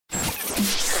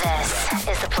This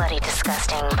is the Bloody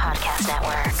Disgusting Podcast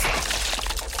Network.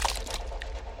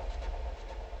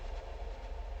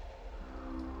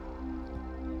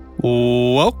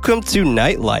 Welcome to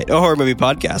Nightlight, a horror movie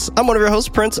podcast. I'm one of your hosts,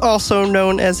 Prince, also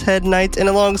known as Head Knight, and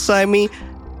alongside me,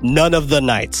 none of the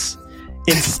knights.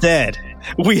 Instead,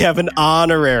 we have an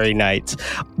honorary knight,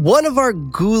 one of our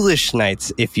ghoulish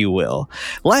knights, if you will.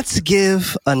 Let's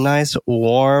give a nice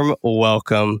warm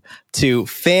welcome to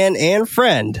fan and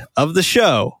friend of the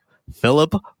show,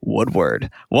 Philip Woodward.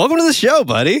 Welcome to the show,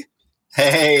 buddy.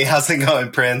 Hey, how's it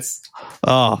going, Prince?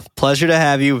 Oh, pleasure to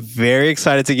have you. Very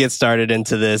excited to get started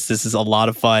into this. This is a lot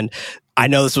of fun. I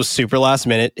know this was super last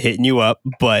minute, hitting you up,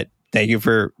 but thank you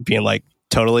for being like,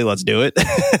 totally, let's do it.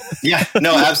 Yeah,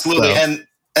 no, absolutely.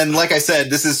 And like I said,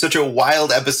 this is such a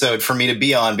wild episode for me to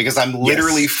be on because I'm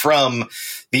literally from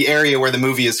the area where the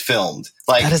movie is filmed.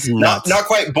 Like, that is nuts. Not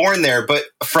quite born there, but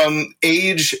from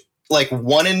age like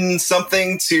 1 and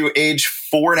something to age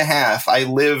 4.5, I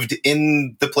lived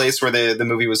in the place where the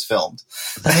movie was filmed.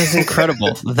 That is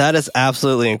incredible. That is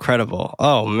absolutely incredible.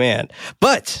 Oh, man.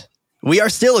 But we are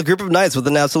still a group of knights with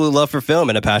an absolute love for film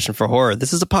and a passion for horror.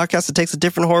 This is a podcast that takes a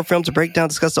different horror film to break down,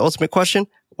 discuss the ultimate question,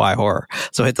 why horror?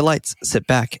 So hit the lights, sit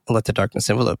back, and let the darkness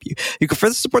envelope you. You can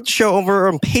further support the show over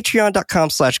on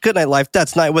patreon.com/goodnightlife.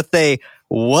 That's night with a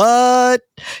what?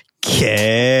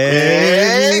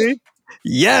 K.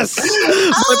 Yes.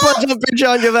 My pleasure on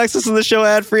Patreon. You have access to the show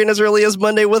ad-free and as early as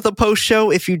Monday with a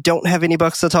post-show. If you don't have any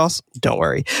bucks to toss, don't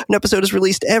worry. An episode is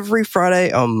released every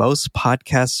Friday on most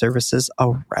podcast services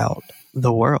around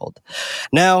the world.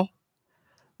 Now,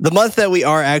 the month that we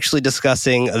are actually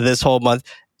discussing this whole month,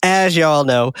 as y'all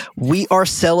know, we are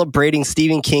celebrating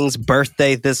Stephen King's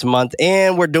birthday this month,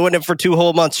 and we're doing it for 2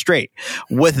 whole months straight.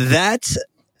 With that,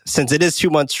 since it is 2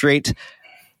 months straight,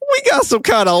 we got some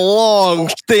kind of long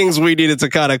things we needed to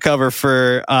kind of cover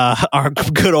for our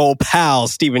good old pal,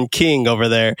 Stephen King over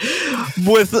there,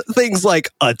 with things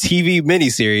like a TV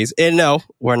miniseries. And no,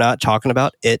 we're not talking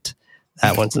about it.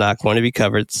 That one's not going to be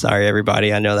covered. Sorry,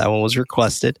 everybody. I know that one was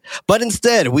requested. But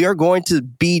instead, we are going to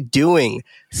be doing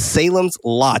Salem's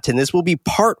Lot. And this will be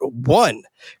part 1,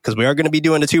 because we are going to be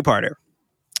doing a 2-parter.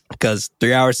 Because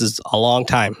 3 hours is a long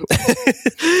time.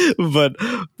 But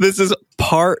this is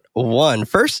part 1.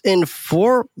 First and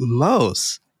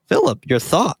foremost, Philip, your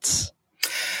thoughts?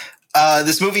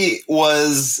 This movie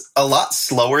was a lot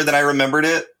slower than I remembered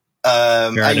it.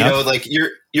 Like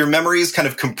your memories kind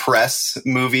of compress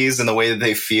movies in the way that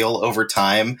they feel over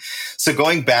time. So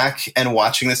going back and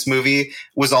watching this movie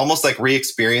was almost like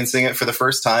re-experiencing it for the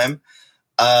first time.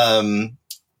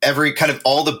 Every kind of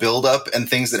all the buildup and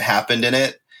things that happened in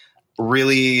it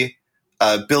really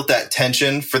built that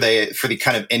tension for the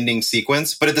kind of ending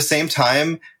sequence. But at the same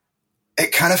time,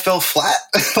 it kind of fell flat.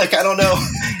 Like, I don't know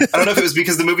if it was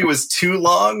because the movie was too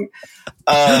long.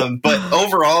 But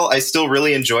overall, I still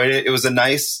really enjoyed it. It was a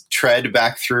nice tread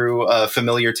back through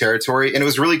familiar territory. And it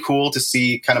was really cool to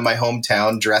see kind of my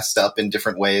hometown dressed up in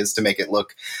different ways to make it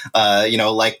look,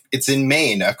 like it's in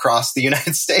Maine across the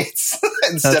United States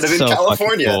instead of in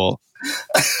California. Cool.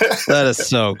 That is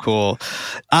so cool.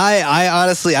 I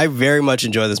honestly, I very much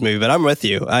enjoy this movie, but I'm with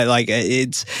you. I like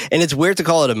it's weird to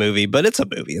call it a movie, but it's a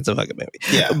movie. It's a fucking movie.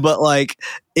 Yeah. But like,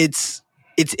 it's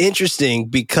interesting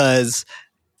because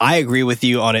I agree with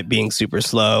you on it being super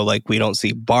slow. Like, we don't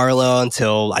see Barlow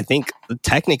until I think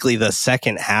technically the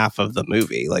second half of the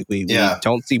movie. Like, we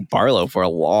don't see Barlow for a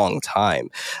long time.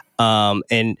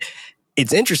 And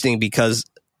it's interesting because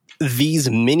these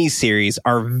miniseries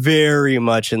are very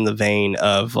much in the vein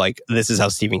of like, this is how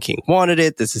Stephen King wanted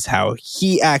it. This is how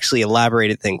he actually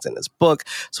elaborated things in his book.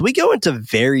 So we go into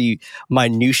very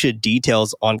minutia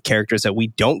details on characters that we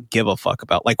don't give a fuck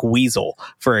about, like Weasel,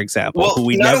 for example, who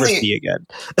we never see again.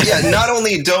 Yeah, not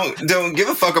only don't give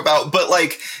a fuck about, but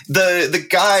like the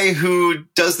guy who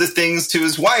does the things to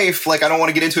his wife. Like, I don't want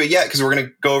to get into it yet because we're going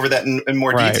to go over that in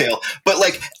more detail. But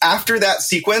like, after that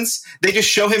sequence, they just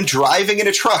show him driving in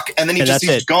a truck. And then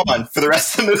he's gone for the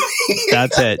rest of the movie.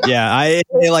 That's it. Yeah.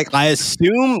 I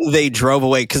assume they drove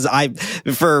away because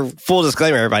for full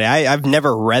disclaimer, everybody, I've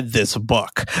never read this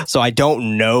book. So I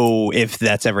don't know if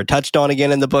that's ever touched on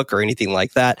again in the book or anything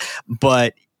like that.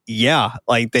 But yeah,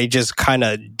 like they just kind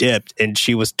of dipped and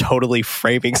she was totally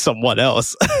framing someone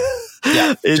else.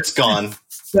 Yeah. It's gone.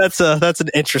 That's an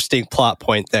interesting plot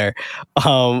point there.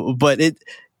 But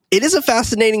it is a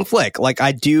fascinating flick. Like,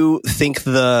 I do think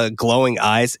the glowing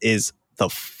eyes is the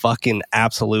fucking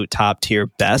absolute top tier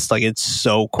best. Like, it's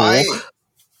so cool.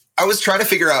 I was trying to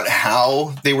figure out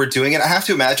how they were doing it. I have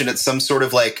to imagine it's some sort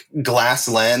of like glass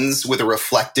lens with a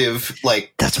reflective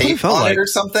like that's tape on it or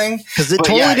something. Because it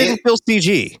totally didn't feel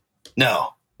CG.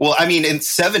 No. Well, I mean, in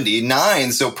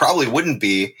 79, so probably wouldn't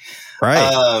be. Right.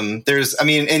 And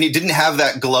it didn't have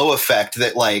that glow effect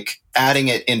that like adding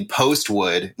it in post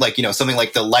would, like, you know, something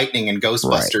like the lightning in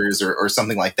Ghostbusters or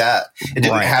something like that. It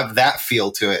didn't have that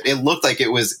feel to it. It looked like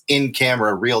it was in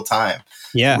camera real time.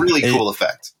 Yeah. Really cool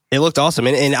effect. It looked awesome.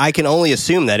 And I can only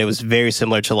assume that it was very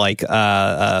similar to like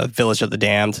Village of the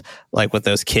Damned, like with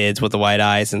those kids with the white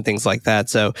eyes and things like that.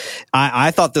 So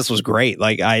I thought this was great.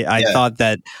 Like I thought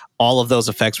that all of those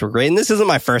effects were great. And this isn't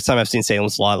my first time I've seen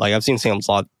Salem's Lot. Like I've seen Salem's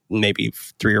Lot maybe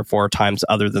 3 or 4 times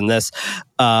other than this.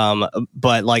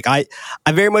 But like I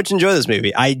very much enjoy this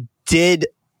movie. I did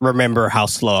remember how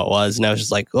slow it was, and I was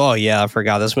just like, oh yeah, I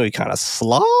forgot this movie kind of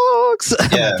slogs.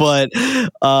 Yeah. But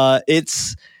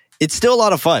it's still a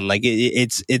lot of fun. Like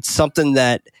it's something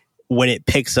that when it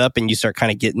picks up and you start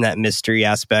kind of getting that mystery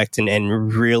aspect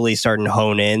and really starting to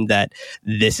hone in that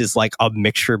this is like a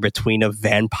mixture between a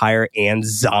vampire and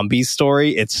zombie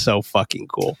story, it's so fucking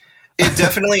cool. It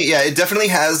definitely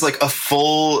has like a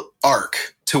full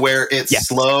arc to where it's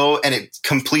slow and it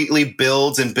completely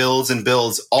builds and builds and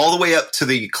builds all the way up to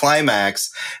the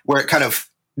climax where it kind of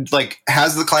like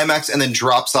has the climax and then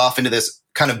drops off into this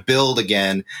kind of build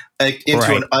again, like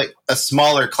into a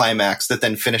smaller climax that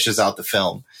then finishes out the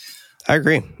film. I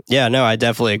agree. Yeah, no, I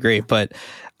definitely agree. But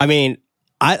I mean,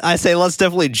 I say let's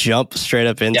definitely jump straight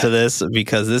up into this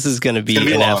because this is going to be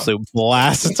an absolute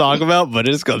blast to talk about, but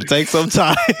it's going to take some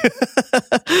time.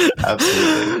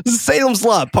 Absolutely. Salem's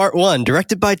Lot, Part 1,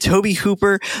 directed by Tobe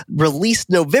Hooper, released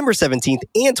November 17th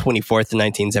and 24th in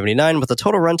 1979 with a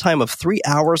total runtime of 3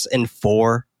 hours and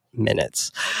 4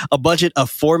 minutes. A budget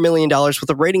of $4 million with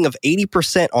a rating of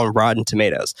 80% on Rotten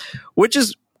Tomatoes, which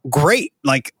is great.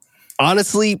 Like,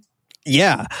 honestly,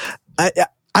 yeah.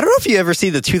 I don't know if you ever see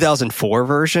the 2004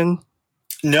 version.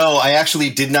 No, I actually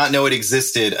did not know it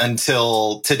existed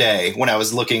until today when I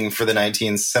was looking for the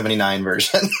 1979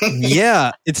 version.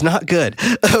 Yeah, it's not good.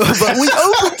 But we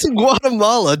open to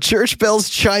Guatemala. Church bells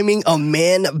chiming. A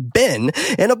man, Ben,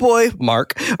 and a boy,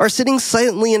 Mark, are sitting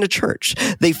silently in a church.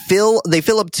 They fill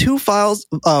up 2 vials,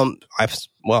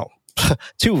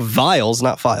 2 vials,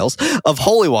 not files, of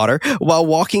holy water while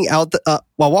walking out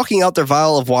their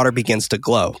vial of water begins to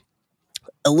glow.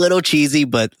 A little cheesy,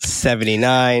 but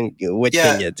 79. What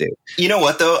can you do? You know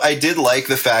what, though? I did like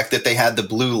the fact that they had the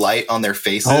blue light on their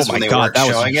faces when they weren't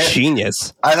showing it.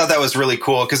 Genius. I thought that was really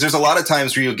cool because there's a lot of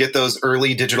times where you get those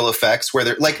early digital effects where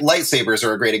they're like lightsabers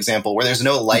are a great example where there's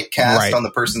no light cast on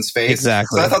the person's face.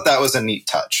 Exactly. So I thought that was a neat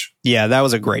touch. Yeah, that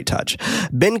was a great touch.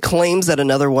 Ben claims that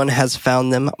another one has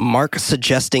found them, Mark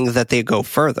suggesting that they go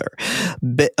further.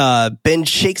 Ben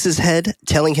shakes his head,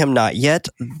 telling him not yet.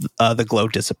 The glow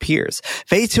disappears.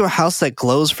 Fade to a house that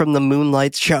glows from the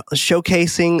moonlight,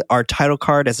 showcasing our title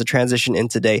card as a transition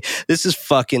into day. This is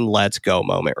fucking let's go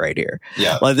moment right here.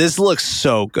 Yeah. Like, this looks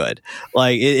so good.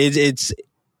 Like, it's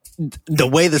the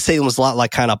way the Salem's Lot like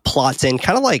kind of plots in,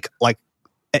 kind of like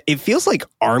it feels like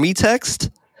army text.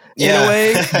 In a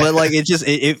way, but like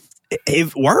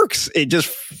it works. It just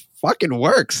fucking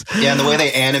works. Yeah, and the way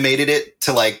they animated it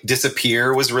to like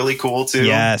disappear was really cool too.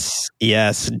 Yes,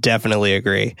 definitely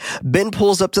agree. Ben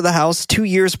pulls up to the house 2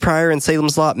 years prior in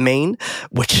Salem's Lot, Maine,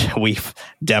 which we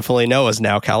definitely know is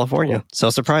now California.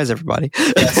 So surprise everybody.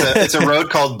 It's a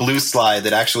road called Blue Slide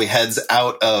that actually heads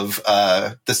out of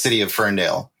the city of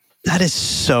Ferndale. That is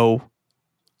so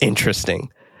interesting.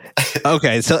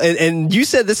 Okay, so and you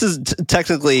said this is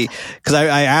technically because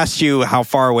I asked you how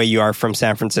far away you are from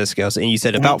San Francisco, and you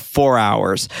said about 4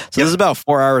 hours. So this is about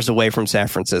 4 hours away from San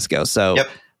Francisco. So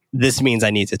this means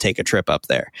I need to take a trip up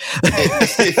there.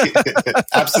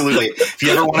 Absolutely. If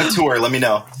you ever want a tour, let me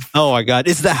know. Oh my God,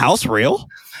 is the house real?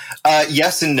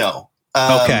 Yes and no.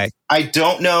 Okay. I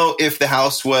don't know if the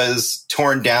house was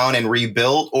torn down and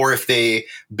rebuilt or if they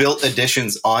built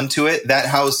additions onto it. That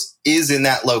house is in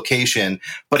that location,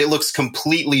 but it looks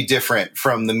completely different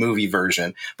from the movie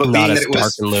version. But not being that it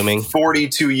was looming.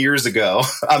 42 years ago,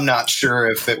 I'm not sure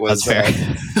if it was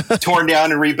torn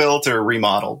down and rebuilt or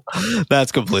remodeled.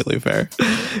 That's completely fair.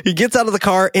 He gets out of the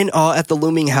car in awe at the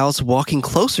looming house, walking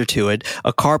closer to it,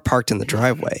 a car parked in the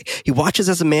driveway. He watches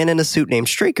as a man in a suit named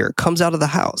Straker comes out of the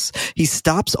house. He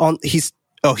stops on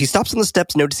the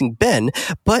steps noticing Ben,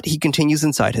 but he continues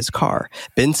inside his car.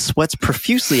 Ben sweats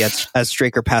profusely as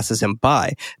Straker passes him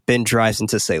by. Ben drives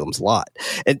into Salem's Lot.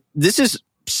 And this is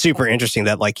super interesting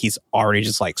that like he's already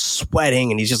just like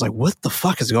sweating and he's just like, what the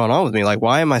fuck is going on with me? Like,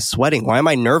 why am I sweating? Why am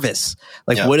I nervous?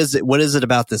 Like, what is it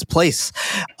about this place?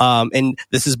 And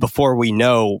this is before we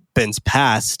know Ben's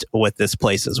past with this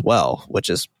place as well, which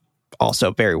is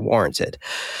also very warranted.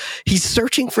 He's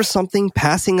searching for something,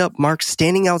 passing up Mark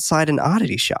standing outside an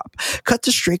oddity shop. Cut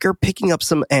to Straker picking up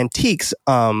some antiques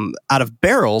out of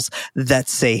barrels that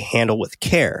say handle with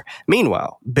care.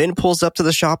 Meanwhile, Ben pulls up to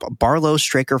the shop. Barlow,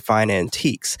 Straker find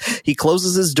antiques. He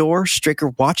closes his door, Straker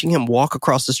watching him walk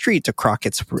across the street to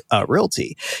Crockett's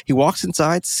realty. He walks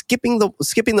inside, skipping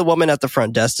the woman at the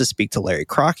front desk to speak to Larry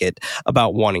Crockett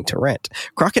about wanting to rent.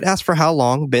 Crockett asks for how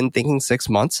long, Ben thinking 6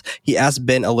 months. He asks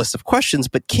Ben a list of questions,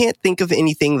 but can't think of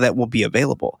anything that will be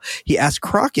available. He asks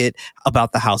Crockett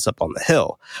about the house up on the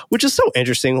hill, which is so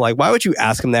interesting. Like, why would you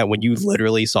ask him that when you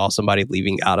literally saw somebody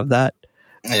leaving out of that?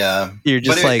 Yeah. You're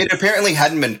just but it apparently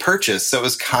hadn't been purchased, so it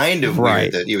was kind of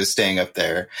weird that he was staying up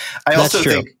there. I also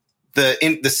think the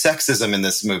sexism in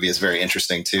this movie is very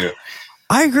interesting too.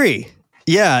 I agree.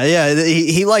 Yeah.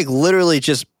 He like literally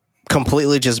just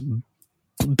completely just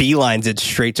beelines it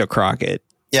straight to Crockett.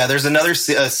 Yeah, there's another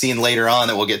scene later on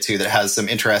that we'll get to that has some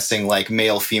interesting like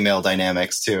male-female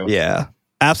dynamics too. Yeah,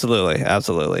 absolutely.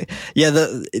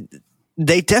 Yeah,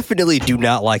 they definitely do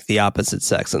not like the opposite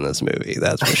sex in this movie.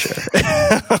 That's for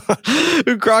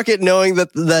sure. Crockett, knowing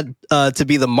that to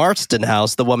be the Marston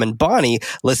house, the woman Bonnie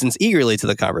listens eagerly to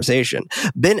the conversation.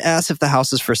 Ben asks if the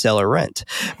house is for sale or rent.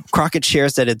 Crockett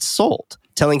shares that it's sold,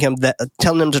 telling him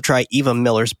to try Eva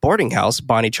Miller's boarding house,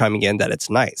 Bonnie chiming in that it's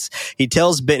nice. He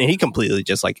tells Ben, and he completely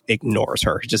just like ignores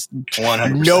her, just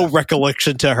 100%. No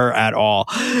recollection to her at all.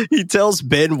 He tells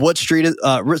Ben what street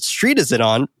is it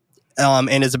on,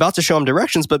 and is about to show him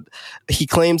directions, but he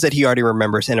claims that he already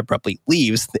remembers and abruptly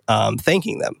leaves,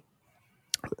 thanking them.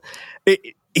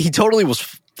 He totally was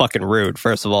fucking rude,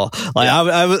 first of all. Like,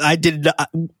 I did not...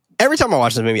 Every time I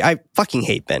watch this movie, I fucking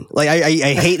hate Ben. Like,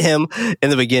 I hate him in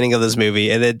the beginning of this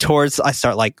movie, and then I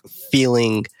start like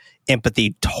feeling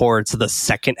empathy towards the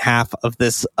second half of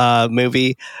this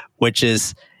movie, which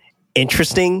is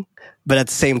interesting. But at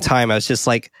the same time, I was just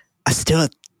like, I still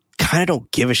kind of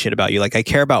don't give a shit about you. Like, I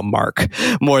care about Mark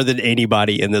more than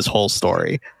anybody in this whole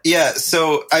story. Yeah,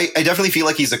 so I definitely feel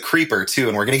like he's a creeper too,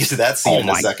 and we're gonna get to that scene in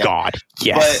a second. Oh my god,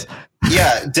 yes. But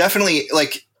yeah, definitely,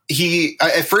 like,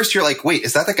 at first you're like, wait,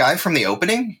 is that the guy from the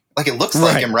opening? Like, it looks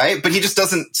like him, right? But he just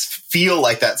doesn't feel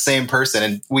like that same person,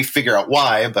 and we figure out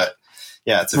why. But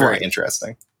yeah, it's very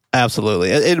interesting.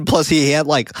 Absolutely. And plus he had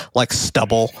like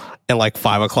stubble and like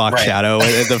 5 o'clock shadow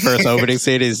in the first opening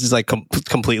scene. He's just like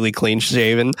completely clean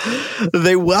shaven.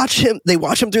 They watch him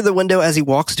through the window as he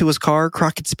walks to his car.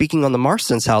 Crockett speaking on the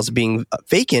Marston's house being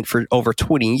vacant for over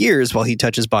 20 years while he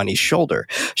touches Bonnie's shoulder.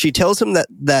 She tells him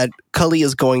that Cully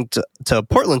is going to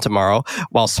Portland tomorrow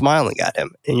while smiling at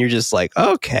him. And you're just like,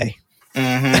 okay.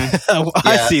 Mm-hmm.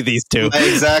 I see these two. My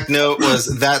exact note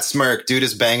was that smirk. Dude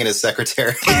is banging his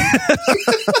secretary.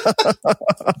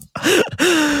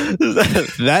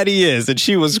 That he is, and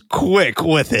she was quick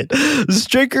with it.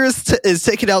 Straker is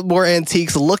taking out more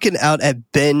antiques, looking out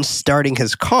at Ben starting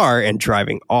his car and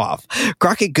driving off.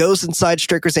 Crockett goes inside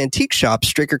Straker's antique shop.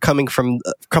 Straker coming from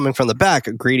the back,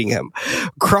 greeting him.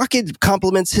 Crockett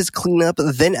compliments his cleanup,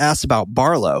 then asks about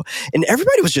Barlow, and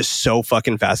everybody was just so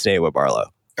fucking fascinated with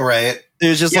Barlow. Right. It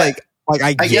was just like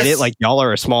I get it, like y'all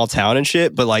are a small town and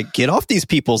shit, but like get off these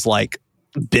people's like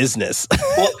business.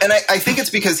 Well, and I think it's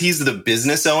because he's the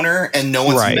business owner and no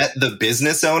one's met the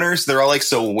business owners. They're all like,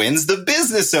 so when's the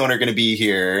business owner going to be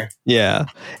here? Yeah.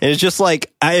 And it's just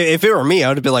like, if it were me, I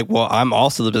would have been like, well, I'm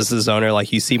also the business owner.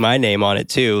 Like, you see my name on it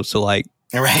too. So like,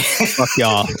 right. Fuck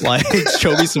y'all. Like,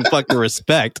 show me some fucking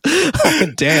respect.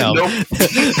 Damn. Nope.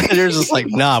 And you're just like,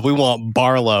 nah, we want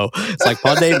Barlow. It's like,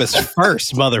 my name is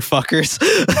first, motherfuckers.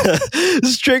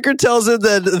 Straker tells him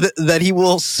that he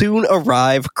will soon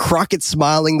arrive. Crockett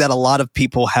smiling that a lot of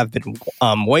people have been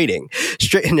waiting.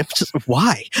 And it's just,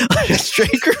 why?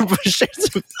 Straker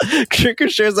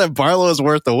shares that Barlow is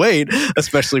worth the wait,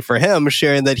 especially for him,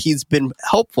 sharing that he's been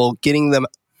helpful getting them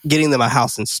a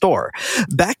house and store.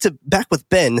 Back with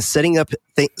Ben, setting up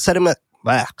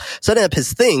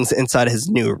his things inside his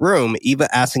new room. Eva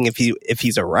asking if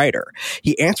he's a writer.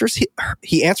 He answers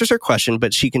her question,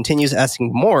 but she continues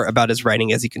asking more about his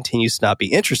writing as he continues to not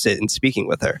be interested in speaking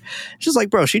with her. She's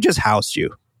like, bro, she just housed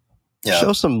you. Yeah.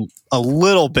 Show a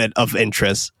little bit of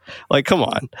interest. Like, come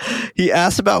on. He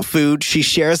asks about food. She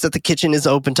shares that the kitchen is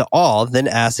open to all, then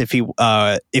asks if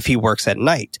he works at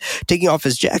night. Taking off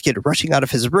his jacket, rushing out of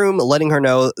his room, letting her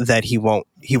know that he won't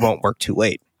work too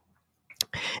late.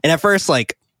 And at first,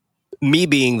 like, me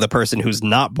being the person who's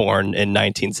not born in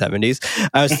 1970s,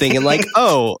 I was thinking like,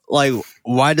 oh, like,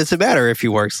 why does it matter if he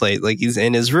works late? Like, he's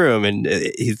in his room and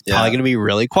he's probably going to be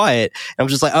really quiet. And I'm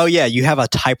just like, oh yeah, you have a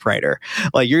typewriter.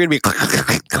 Like, you're going to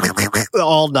be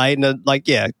all night. And like,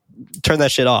 yeah, turn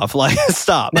that shit off. Like,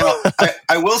 stop. Now,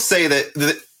 I will say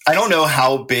that I don't know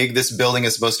how big this building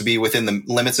is supposed to be within the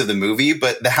limits of the movie,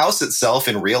 but the house itself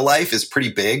in real life is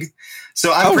pretty big.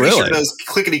 So I'm pretty sure those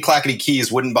clickety-clackety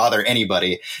keys wouldn't bother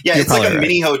anybody. Yeah, it's like a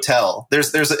mini hotel.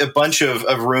 There's a bunch of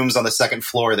rooms on the second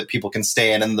floor that people can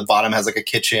stay in, and the bottom has like a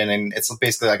kitchen, and it's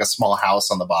basically like a small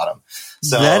house on the bottom.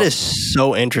 So that is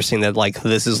so interesting that like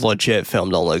this is legit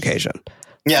filmed on location.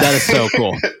 Yeah. That is so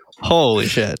cool. Holy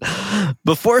shit.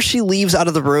 Before she leaves out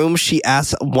of the room, she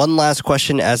asks one last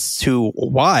question as to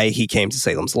why he came to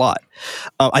Salem's Lot.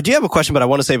 I do have a question, but I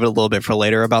want to save it a little bit for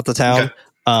later about the town. Okay.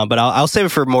 But I'll save it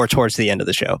for more towards the end of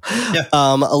the show. Yeah.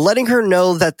 Letting her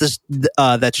know that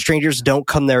that strangers don't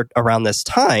come there around this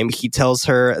time, he tells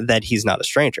her that he's not a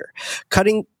stranger. Cut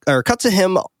to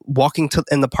him walking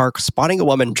in the park, spotting a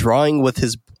woman drawing with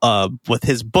his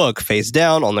book face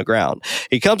down on the ground.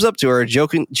 He comes up to her,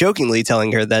 jokingly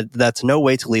telling her that that's no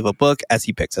way to leave a book as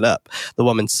he picks it up. The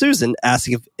woman, Susan, asks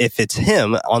if it's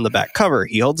him on the back cover.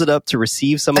 He holds it up to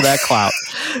receive some of that clout.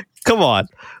 Come on.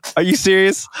 Are you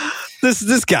serious?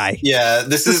 This guy. Yeah,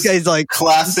 this guy's like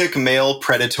classic male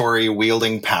predatory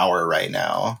wielding power right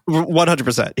now.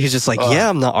 100%. He's just like, yeah,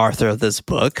 I'm the author of this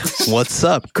book. What's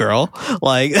up, girl?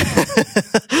 Like,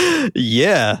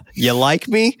 yeah, you like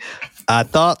me? I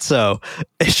thought so.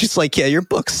 And she's like, yeah, your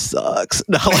book sucks.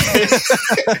 No,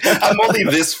 I'm only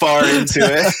this far into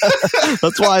it.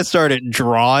 That's why I started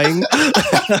drawing.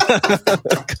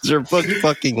 Because your book's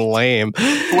fucking lame.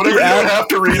 Whatever, you don't have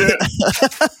to read it.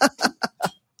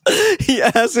 He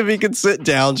asks if he can sit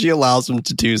down. She allows him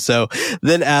to do so.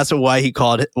 Then asks why he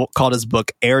called his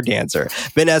book Air Dancer.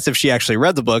 Ben asks if she actually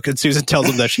read the book, and Susan tells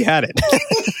him that she hadn't.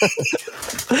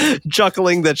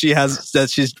 Chuckling that she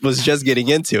was just getting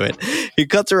into it. He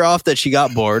cuts her off that she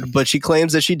got bored, but she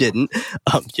claims that she didn't.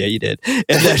 Yeah, you did. And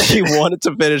that she wanted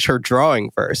to finish her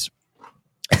drawing first.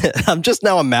 I'm just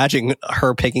now imagining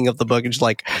her picking up the book and just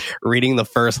like reading the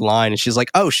first line, and she's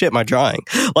like, "Oh shit, my drawing."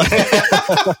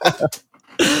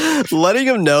 Letting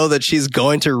him know that she's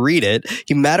going to read it,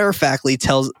 he matter-of-factly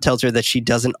tells her that she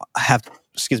doesn't have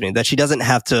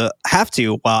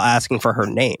to while asking for her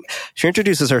name. She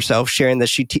introduces herself, sharing that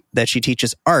she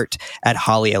teaches art at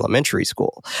Holly Elementary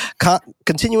School.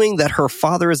 Continuing that her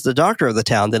father is the doctor of the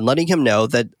town, then letting him know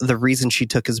that the reason she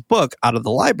took his book out of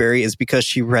the library is because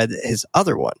she read his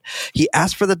other one. He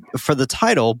asked for the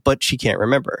title, but she can't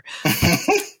remember.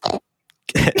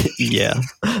 Yeah,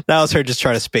 that was her just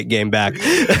trying to spit game back.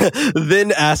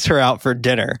 Then asked her out for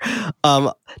dinner.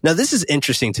 Now this is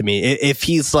interesting to me. If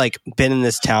he's like been in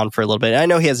this town for a little bit, I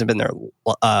know he hasn't been there.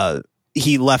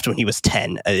 He left when he was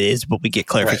 10 is what we get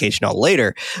clarification on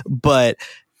later, but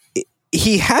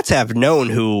he had to have known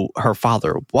who her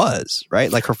father was,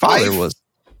 right? Like her father was.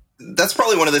 That's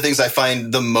probably one of the things I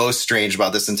find the most strange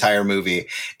about this entire movie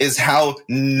is how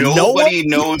nobody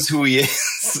knows who he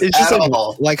is. It's just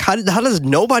all. Like how does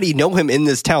nobody know him in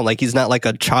this town? Like he's not like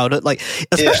a childhood, like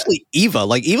especially Eva.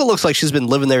 Like Eva looks like she's been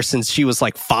living there since she was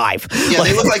like 5. Yeah,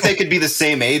 like, they look like they could be the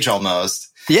same age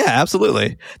almost. Yeah,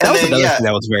 absolutely. That was another thing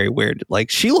that was very weird. Like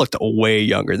she looked way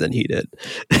younger than he did.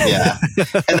 Yeah,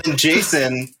 and then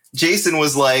Jason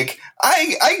was like,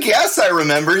 I guess I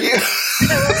remember you.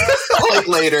 Like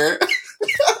later.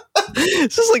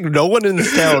 It's just like no one in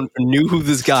this town knew who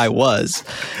this guy was.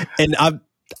 And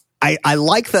I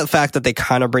like the fact that they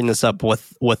kind of bring this up with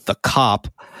the cop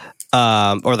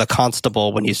or the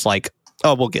constable when he's like,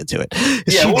 oh, we'll get to it.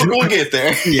 Yeah, we'll get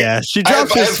there. Yeah, she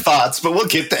drops I have thoughts, but we'll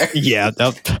get there. Yeah,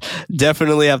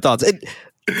 definitely have thoughts.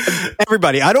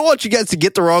 Everybody, I don't want you guys to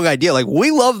get the wrong idea. Like,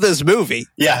 we love this movie.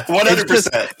 Yeah,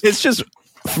 100%. It's just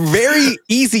very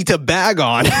easy to bag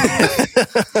on.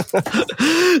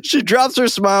 She drops her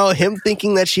smile, him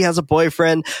thinking that she has a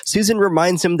boyfriend. Susan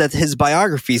reminds him that his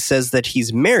biography says that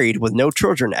he's married with no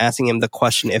children, asking him the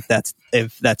question if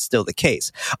that's still the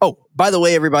case. Oh, by the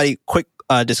way, everybody, quick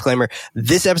disclaimer,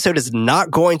 this episode is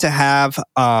not going to have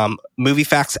movie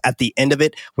facts at the end of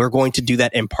it. We're going to do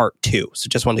that in part 2. So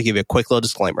just wanted to give you a quick little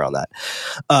disclaimer on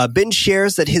that. Ben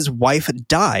shares that his wife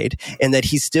died and that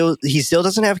he still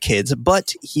doesn't have kids,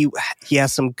 but he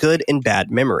has some good and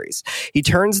bad memories. He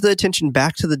turns the attention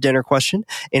back to the dinner question,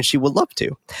 and she would love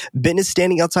to. Ben is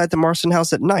standing outside the Marston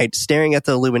house at night, staring at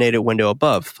the illuminated window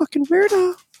above. Fucking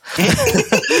weirdo.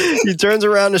 He turns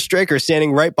around to Straker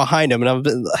standing right behind him,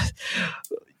 and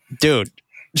dude,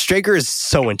 Straker is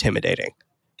so intimidating.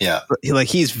 Yeah, like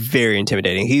he's very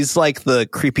intimidating. He's like the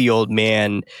creepy old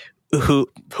man who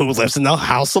lives in the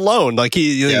house alone. Like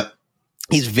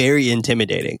He's very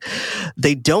intimidating.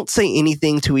 They don't say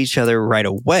anything to each other right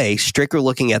away, Straker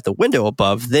looking at the window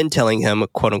above, then telling him,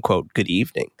 quote unquote, good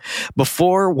evening,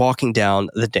 before walking down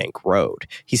the dank road.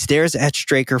 He stares at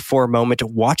Straker for a moment,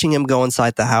 watching him go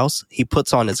inside the house. He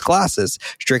puts on his glasses,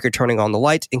 Straker turning on the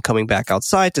light and coming back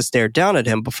outside to stare down at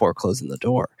him before closing the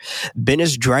door. Ben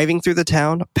is driving through the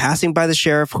town, passing by the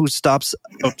sheriff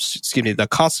the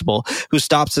constable who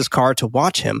stops his car to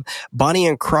watch him. Bonnie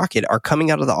and Crockett are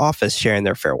coming out of the office sharing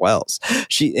their farewells.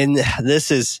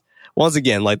 This is once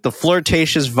again like the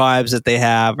flirtatious vibes that they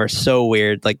have are so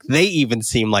weird. Like they even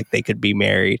seem like they could be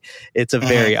married. It's a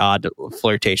very odd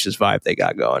flirtatious vibe they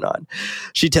got going on.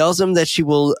 She tells him that she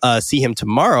will see him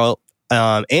tomorrow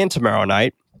and tomorrow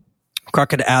night.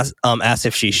 Crockett asks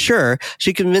if she's sure.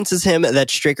 She convinces him that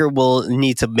Straker will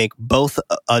need to make both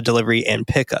a delivery and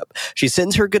pickup. She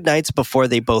sends her goodnights before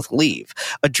they both leave.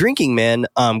 A drinking man,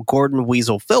 Gordon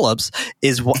Weasel Phillips,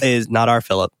 is not our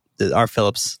Philip. Our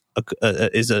Phillips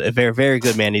is a very, very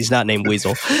good man. He's not named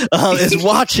Weasel. Is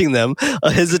watching them.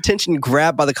 His attention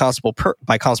grabbed by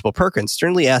Constable Perkins,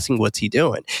 sternly asking what's he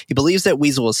doing. He believes that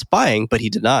Weasel is spying, but he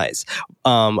denies.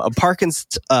 Parkins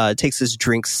takes his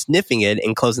drink, sniffing it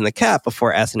and closing the cap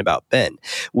before asking about Ben.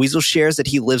 Weasel shares that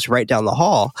he lives right down the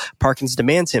hall. Parkins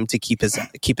demands him to keep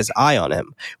his eye on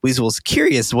him. Weasel is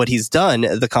curious what he's done.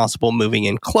 The constable moving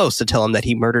in close to tell him that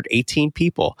he murdered 18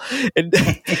 people. And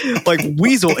like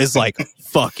Weasel is like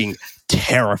fucking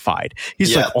terrified.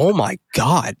 He's like, oh my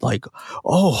God, like,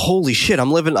 oh holy shit,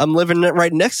 I'm living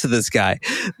right next to this guy.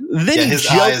 Then his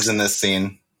eyes in this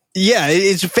scene. Yeah,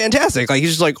 it's fantastic. Like he's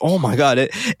just like, oh my God.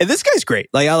 And this guy's great.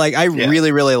 I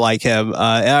really, really like him. And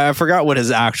I forgot what his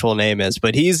actual name is,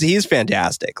 but he's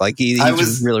fantastic. Like he's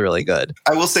really, really good.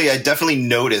 I will say I definitely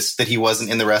noticed that he wasn't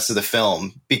in the rest of the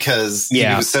film because he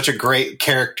was such a great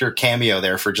character cameo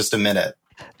there for just a minute.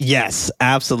 Yes,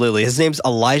 absolutely. His name's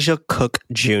Elijah Cook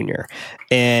Jr.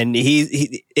 And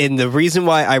and the reason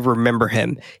why I remember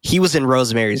him, he was in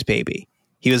Rosemary's Baby.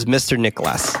 He was Mr.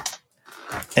 Nicholas.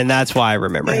 And that's why I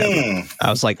remember him. I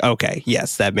was like, okay,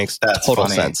 yes, that makes total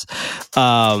sense.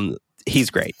 He's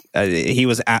great. He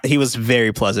was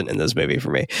very pleasant in this movie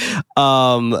for me.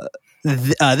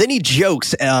 Then he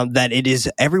jokes that it is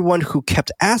everyone who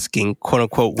kept asking, quote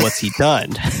unquote, what's he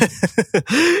done?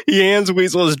 He hands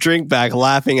Weasel his drink back,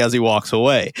 laughing as he walks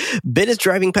away. Ben is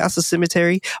driving past the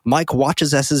cemetery. Mike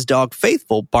watches as his dog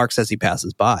Faithful barks as he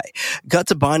passes by. Cut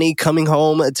to Bonnie coming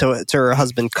home to her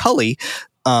husband Cully,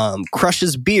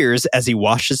 crushes beers as he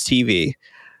watches TV.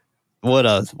 What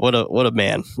a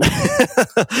man.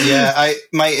 Yeah,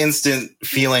 my instant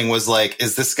feeling was like,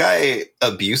 is this guy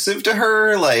abusive to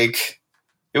her? Like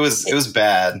it was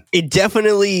bad. It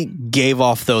definitely gave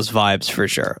off those vibes for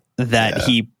sure that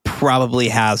he probably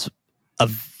has a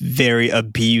very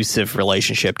abusive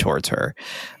relationship towards her.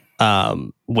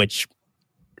 Which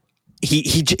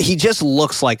he just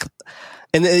looks like,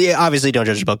 and obviously don't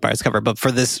judge a book by its cover, but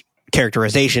for this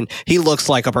characterization, he looks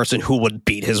like a person who would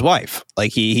beat his wife.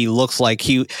 Like he looks like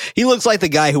he looks like the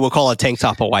guy who would call a tank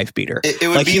top a wife beater. It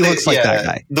would like be he looks like that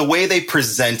guy. The way they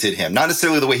presented him, not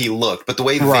necessarily the way he looked, but the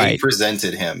way they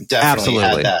presented him definitely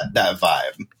had that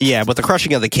vibe. Yeah, with the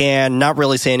crushing of the can, not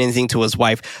really saying anything to his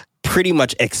wife, pretty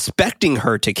much expecting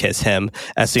her to kiss him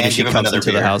as soon as she comes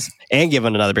into the house and give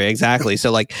him another beer. Exactly. So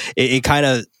like it kind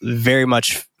of very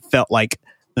much felt like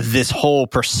this whole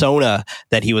persona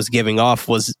that he was giving off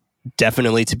was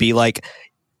definitely to be like,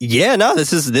 yeah, no,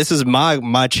 this is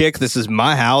my chick, this is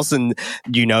my house, and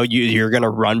you're gonna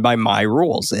run by my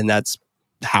rules. And that's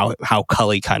how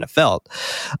Cully kind of felt.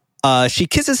 She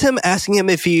kisses him, asking him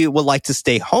if he would like to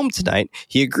stay home tonight.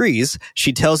 He agrees.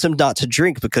 She tells him not to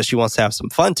drink because she wants to have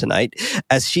some fun tonight.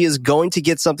 As she is going to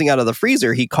get something out of the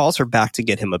freezer, he calls her back to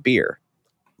get him a beer.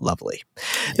 Lovely.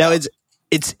 Yeah. Now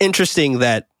it's interesting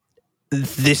that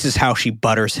this is how she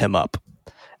butters him up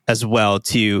as well,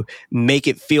 to make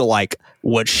it feel like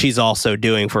what she's also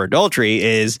doing for adultery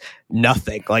is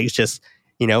nothing. Like it's just,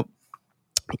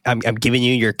 I'm giving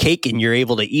you your cake and you're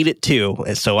able to eat it too.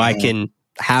 And so I can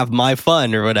have my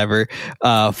fun or whatever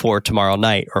for tomorrow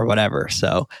night or whatever.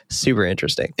 So super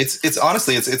interesting. It's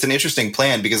honestly, it's an interesting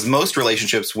plan because most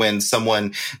relationships, when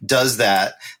someone does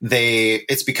that,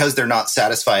 it's because they're not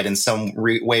satisfied in some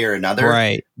way or another.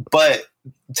 Right. But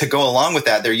to go along with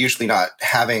that, they're usually not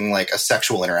having like a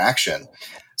sexual interaction.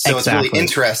 So It's really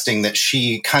interesting that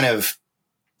she kind of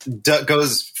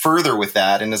goes further with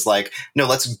that and is like, no,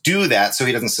 let's do that so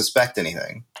he doesn't suspect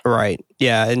anything. Right.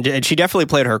 Yeah. And she definitely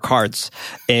played her cards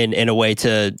in a way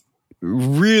to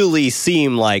really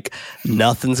seem like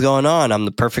nothing's going on. I'm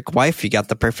the perfect wife. You got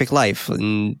the perfect life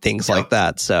and things like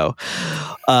that. So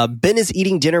Ben is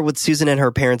eating dinner with Susan and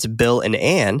her parents, Bill and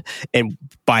Anne. And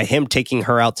by him taking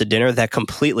her out to dinner, that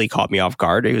completely caught me off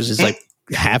guard. It was just like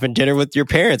having dinner with your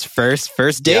parents.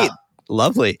 First date. Yeah.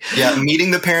 Lovely. Yeah,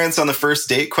 meeting the parents on the first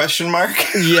date, question mark.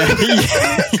 Yeah.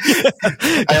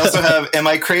 I also have, am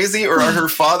I crazy or are her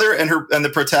father and the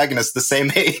protagonist the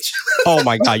same age? Oh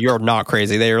my God, you're not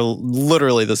crazy. They are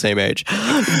literally the same age.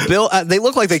 Bill, they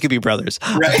look like they could be brothers.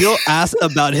 Right. Bill asks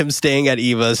about him staying at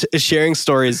Eva's, sharing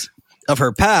stories of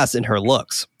her past and her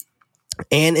looks.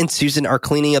 Anne and Susan are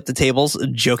cleaning up the tables,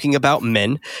 joking about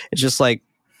men. It's just like,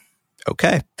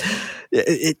 okay.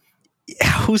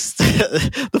 Who's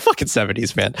the fucking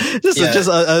 70s, man? Just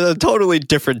a totally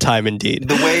different time indeed.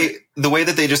 The way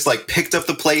that they just like picked up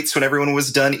the plates when everyone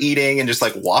was done eating and just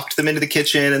like walked them into the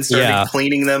kitchen and started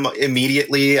cleaning them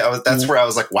immediately. That's where I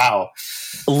was like, wow.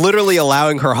 Literally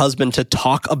allowing her husband to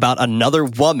talk about another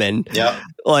woman,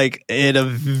 like in a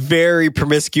very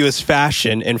promiscuous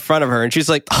fashion in front of her, and she's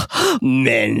like,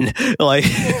 men, like.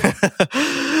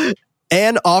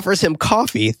 Anne offers him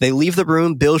coffee. They leave the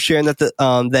room. Bill sharing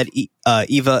that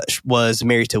Eva was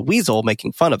married to Weasel,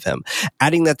 making fun of him,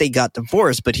 adding that they got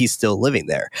divorced, but he's still living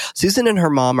there. Susan and her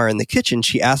mom are in the kitchen.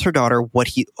 She asks her daughter what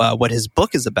his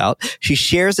book is about. She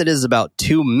shares it is about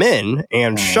two men,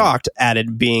 and shocked at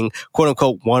it being "quote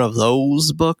unquote" one of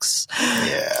those books.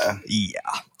 Yeah.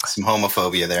 Some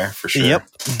homophobia there, for sure. Yep,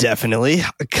 definitely.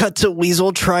 Cut to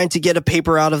Weasel trying to get a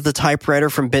paper out of the typewriter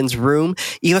from Ben's room.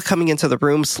 Eva coming into the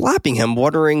room, slapping him,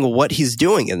 wondering what he's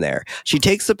doing in there. She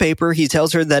takes the paper. He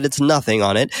tells her that it's nothing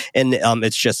on it, and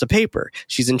it's just a paper.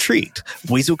 She's intrigued.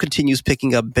 Weasel continues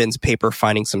picking up Ben's paper,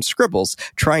 finding some scribbles,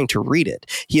 trying to read it.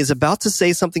 He is about to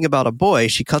say something about a boy.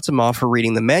 She cuts him off for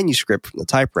reading the manuscript from the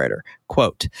typewriter.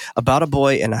 Quote, about a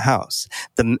boy in a house.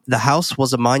 The house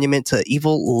was a monument to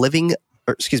evil living...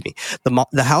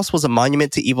 The house was a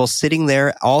monument to evil sitting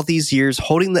there all these years,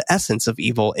 holding the essence of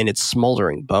evil in its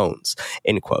smoldering bones.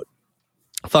 End quote.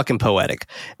 Fucking poetic.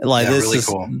 Like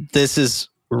this is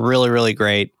really, really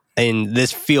great. And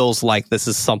this feels like this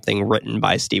is something written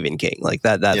by Stephen King. Like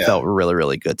that felt really,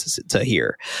 really good to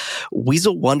hear.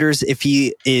 Weasel wonders if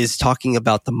he is talking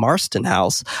about the Marston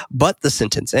house, but the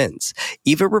sentence ends.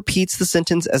 Eva repeats the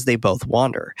sentence as they both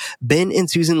wander. Ben and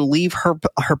Susan leave her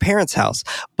parents' house,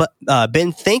 but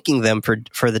Ben thanking them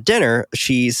for the dinner,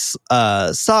 she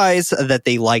sighs that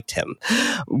they liked him.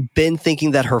 Ben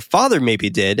thinking that her father maybe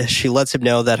did, she lets him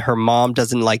know that her mom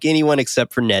doesn't like anyone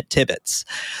except for Ned Tibbetts.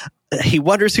 He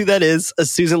wonders who that is.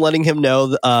 Susan letting him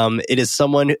know it is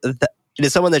someone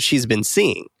that she's been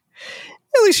seeing.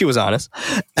 At least she was honest.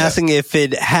 Asking if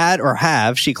it had or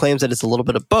have, she claims that it's a little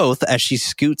bit of both as she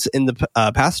scoots in the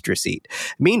passenger seat.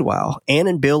 Meanwhile, Anne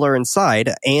and Bill are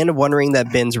inside. Anne wondering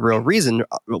that Ben's real reason,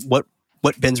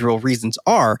 what Ben's real reasons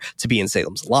are to be in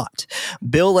Salem's lot.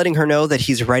 Bill letting her know that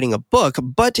he's writing a book,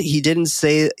 but he didn't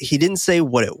say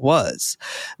what it was.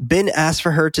 Ben asks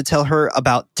for her to tell her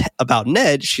about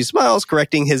Ned. She smiles,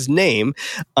 correcting his name,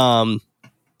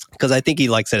 because I think he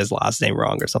said his last name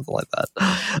wrong or something like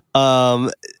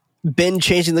that. Ben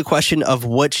changing the question of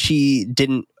what she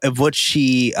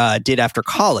did after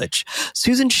college.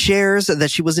 Susan shares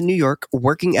that she was in New York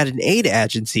working at an aid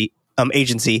agency,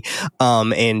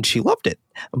 and she loved it.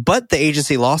 But the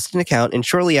agency lost an account, and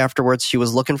shortly afterwards, she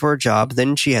was looking for a job.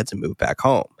 Then she had to move back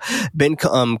home. Ben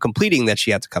completing that she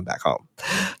had to come back home.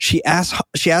 She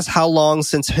asked how long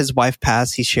since his wife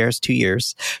passed. He shares 2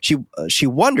 years. She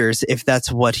wonders if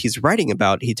that's what he's writing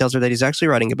about. He tells her that he's actually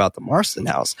writing about the Marston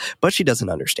house, but she doesn't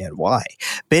understand why.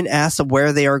 Ben asks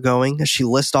where they are going. She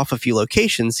lists off a few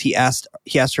locations. He asked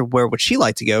her where would she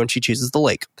like to go, and she chooses the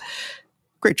lake.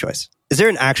 Great choice. Is there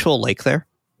an actual lake there?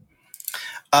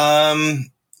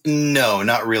 No,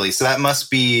 not really. So that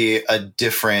must be a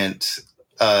different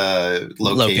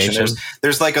location.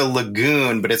 There's like a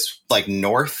lagoon, but it's like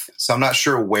north. So I'm not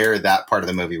sure where that part of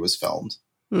the movie was filmed.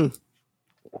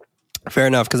 Fair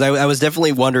enough, because I was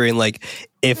definitely wondering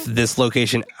if this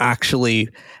location actually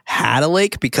had a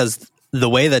lake, because the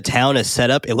way the town is set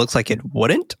up, it looks like it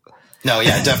wouldn't. No,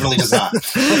 yeah, it definitely does not.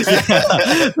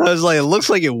 I was like, it looks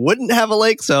like it wouldn't have a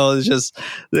lake. So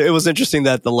it was interesting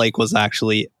that the lake was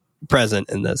actually present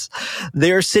in this.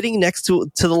 They are sitting next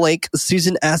to the lake.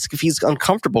 Susan asks if he's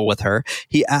uncomfortable with her.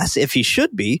 He asks if he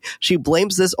should be. She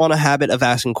blames this on a habit of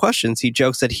asking questions. He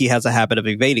jokes that he has a habit of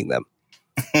evading them.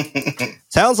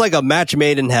 Sounds like a match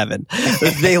made in heaven.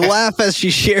 They laugh as she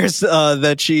shares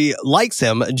that she likes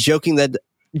him, joking that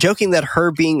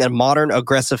her being a modern,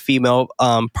 aggressive female,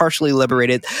 partially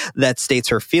liberated, that states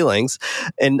her feelings.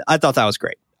 And I thought that was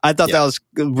great. I thought that was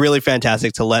really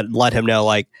fantastic to let him know,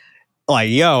 like,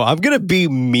 yo, I'm gonna be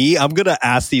me. I'm gonna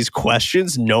ask these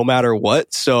questions no matter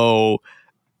what. So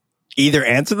either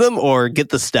answer them or get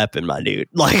the step in, my dude.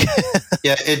 Like,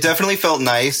 yeah, it definitely felt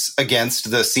nice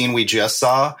against the scene we just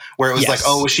saw, where it was like,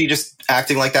 oh, was she just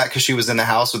acting like that because she was in the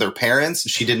house with her parents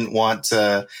and she didn't want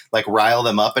to like rile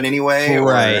them up in any way,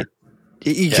 right?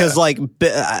 Because like,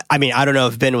 I mean, I don't know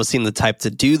if Ben was seem the type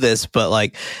to do this, but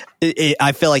like,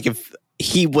 I feel like if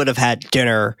he would have had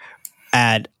dinner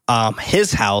at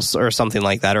his house or something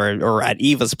like that, or at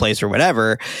Eva's place or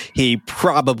whatever, he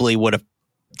probably would have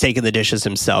taken the dishes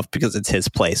himself because it's his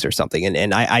place or something.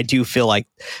 And I do feel like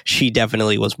she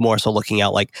definitely was more so looking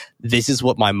out like, this is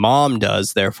what my mom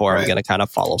does, therefore I'm going to kind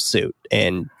of follow suit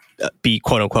and be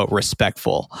quote unquote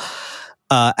respectful.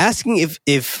 Asking if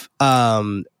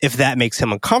that makes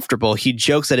him uncomfortable, he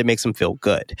jokes that it makes him feel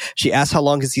good. She asks how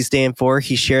long is he staying for.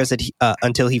 He shares that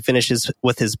until he finishes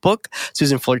with his book.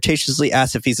 Susan flirtatiously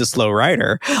asks if he's a slow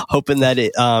writer, hoping that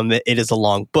it is a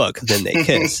long book. Then they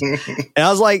kiss. And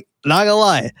I was like, not gonna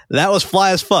lie, that was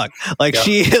fly as fuck. Like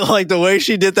she, like the way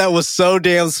she did that was so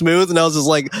damn smooth, and I was just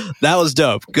like, that was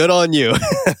dope. Good on you.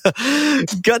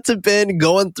 Got to Ben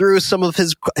going through some of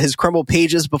his crumbled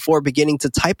pages before beginning to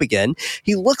type again.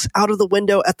 He looks out of the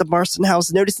window at the Marston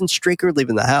house, noticing Straker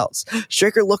leaving the house.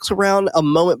 Straker looks around a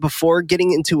moment before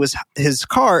getting into his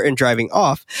car and driving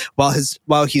off.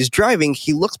 While he's driving,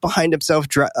 he looks behind himself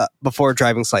before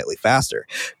driving slightly faster.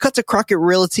 Cut to Crockett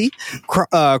Realty.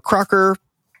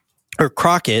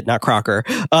 Crockett, not Crocker,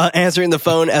 answering the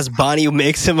phone as Bonnie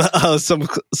makes him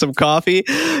some coffee.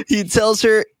 He tells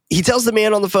the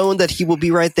man on the phone that he will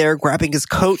be right there, grabbing his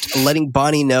coat, letting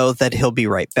Bonnie know that he'll be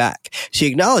right back. She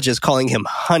acknowledges calling him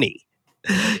honey.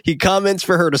 He comments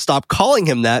for her to stop calling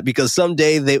him that because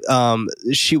someday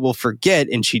she will forget,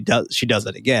 and she does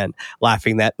it again,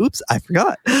 laughing that, oops, I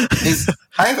forgot. I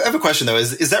have a question though.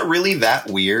 Is that really that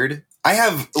weird? I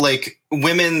have like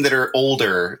women that are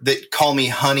older that call me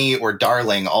honey or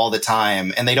darling all the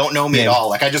time, and they don't know me at all.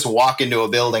 Like I just walk into a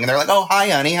building and they're like, "Oh, hi,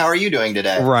 honey. How are you doing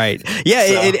today?" Right. Yeah.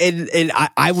 So. And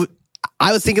I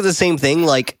was thinking the same thing.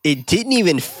 Like it didn't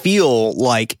even feel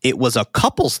like it was a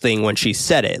couples thing when she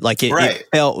said it. Like it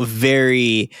felt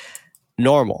very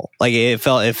normal. Like it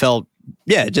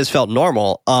just felt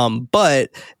normal.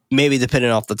 But maybe depending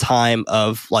off the time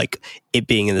of like it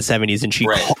being in the 70s, and she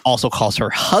also calls her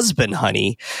husband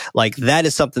honey. Like that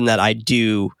is something that I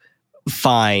do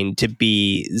find to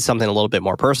be something a little bit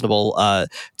more personable,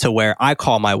 to where I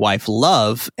call my wife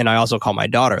love and I also call my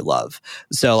daughter love.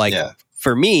 So like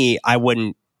for me, I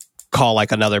wouldn't call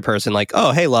like another person like,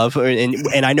 oh, hey love.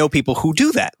 And I know people who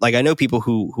do that. Like I know people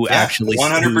who actually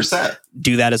 100%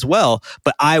 do that as well,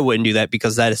 but I wouldn't do that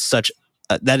because that is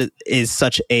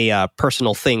such a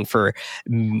personal thing for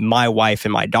my wife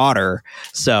and my daughter.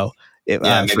 So maybe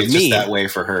for it's me, just that way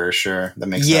for her. Sure. That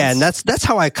makes sense. Yeah. And that's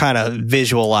how I kind of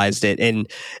visualized it. And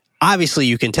obviously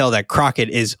you can tell that Crockett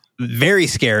is very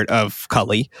scared of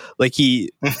Cully. Like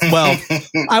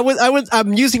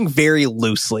I'm using very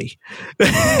loosely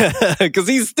because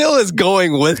he still is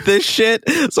going with this shit.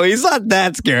 So he's not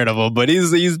that scared of him, but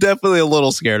he's definitely a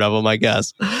little scared of him, I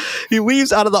guess. He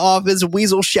leaves out of the office,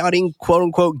 Weasel shouting, quote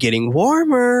unquote, getting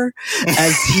warmer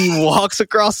as he walks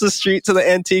across the street to the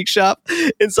antique shop.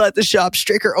 Inside the shop,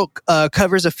 Straker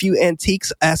covers a few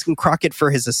antiques, asking Crockett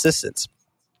for his assistance.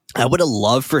 I would have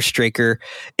loved for Straker,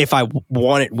 if I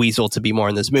wanted Weasel to be more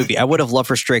in this movie, I would have loved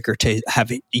for Straker to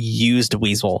have used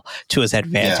Weasel to his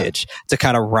advantage, to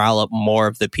kind of rile up more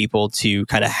of the people to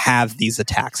kind of have these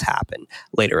attacks happen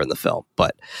later in the film.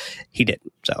 But he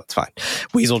didn't, so it's fine.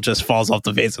 Weasel just falls off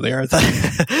the face of the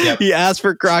earth. He asked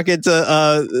for Crockett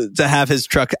to have his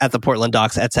truck at the Portland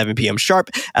docks at 7 p.m. sharp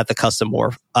at the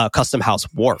Custom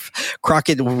House Wharf.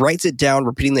 Crockett writes it down,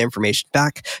 repeating the information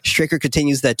back. Straker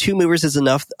continues that 2 movers is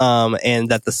enough, and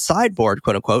that the sideboard,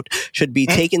 quote unquote, should be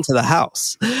taken to the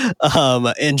house,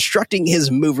 instructing his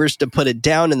movers to put it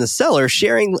down in the cellar,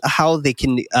 sharing how they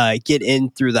can get in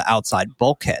through the outside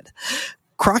bulkhead.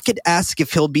 Crockett asks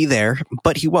if he'll be there,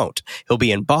 but he won't. He'll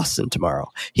be in Boston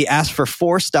tomorrow. He asks for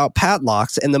 4 stout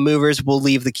padlocks, and the movers will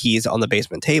leave the keys on the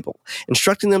basement table,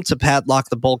 instructing them to padlock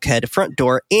the bulkhead, front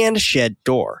door, and shed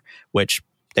door, which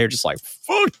they're just like,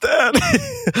 fuck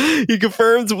that. He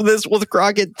confirms this with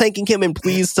Crockett, thanking him and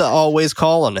pleased to always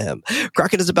call on him.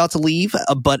 Crockett is about to leave,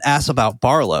 but asks about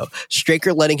Barlow.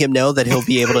 Straker letting him know that he'll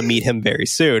be able to meet him very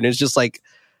soon. It's just like,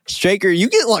 Straker, you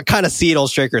get like kind of see it on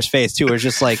Straker's face too. It's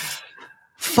just like,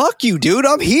 fuck you, dude,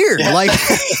 I'm here. Yeah.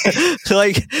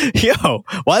 Like, yo,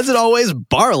 why is it always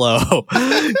Barlow?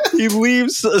 He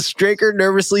leaves Straker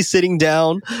nervously sitting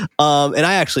down. And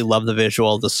I actually love the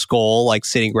visual of the skull, like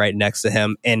sitting right next to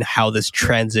him, and how this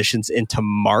transitions into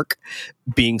Mark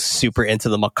being super into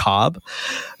the macabre.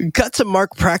 Cut to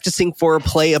Mark practicing for a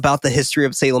play about the history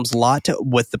of Salem's Lot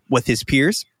with his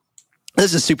peers.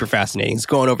 This is super fascinating. It's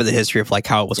going over the history of like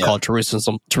how it was called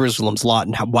Jerusalem's Lot,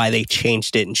 and why they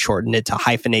changed it and shortened it to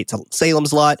hyphenate to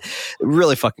Salem's Lot.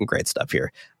 Really fucking great stuff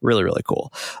here. Really, really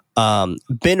cool.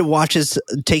 Ben watches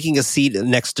taking a seat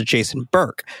next to Jason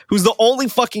Burke, who's the only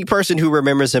fucking person who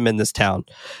remembers him in this town.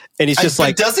 And he's just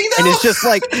like, does he though? And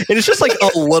it's just like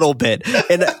a little bit.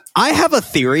 And I have a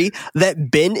theory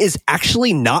that Ben is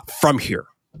actually not from here.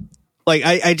 Like,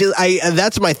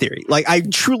 that's my theory. Like, I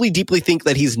truly deeply think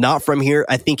that he's not from here.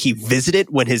 I think he visited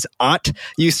when his aunt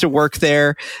used to work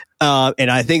there.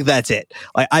 And I think that's it.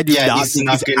 Like, I do not think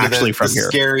he's actually from here.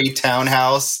 Scary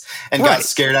townhouse and got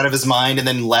scared out of his mind and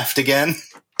then left again.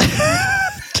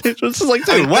 It's like,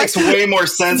 dude, it makes way more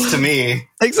sense to me.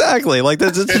 Exactly. Like,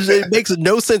 it makes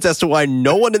no sense as to why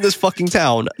no one in this fucking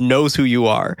town knows who you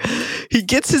are. He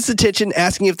gets his attention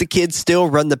asking if the kids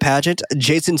still run the pageant.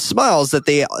 Jason smiles that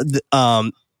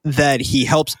that he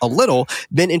helps a little.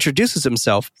 Ben introduces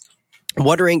himself,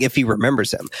 wondering if he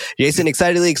remembers him. Jason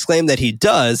excitedly exclaimed that he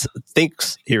does,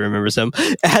 thinks he remembers him,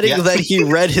 adding that he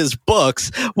read his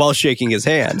books while shaking his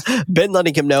hand. Ben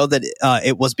letting him know that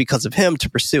it was because of him to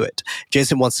pursue it.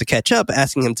 Jason wants to catch up,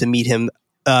 asking him to meet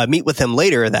with him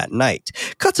later that night.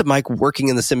 Cut to Mike working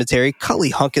in the cemetery,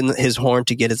 Cully honking his horn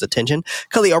to get his attention.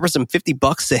 Cully offers him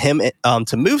 $50 to him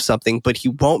to move something, but he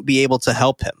won't be able to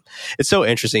help him. It's so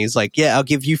interesting. He's like, yeah, I'll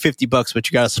give you $50, but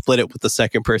you got to split it with the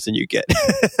second person you get.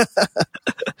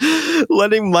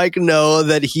 Letting Mike know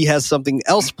that he has something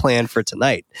else planned for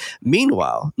tonight.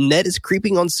 Meanwhile, Ned is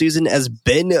creeping on Susan as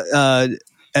Ben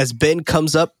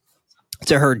comes up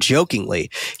to her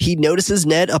jokingly. He notices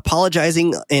Ned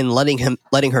apologizing and letting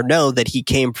her know that he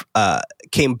came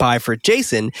by for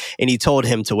Jason, and he told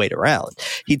him to wait around.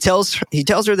 He tells her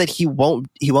that he won't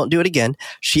do it again.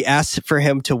 She asks for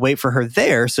him to wait for her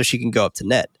there so she can go up to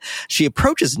Ned. She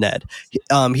approaches Ned.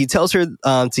 He tells her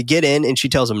to get in, and she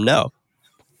tells him no.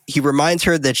 He reminds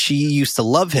her that she used to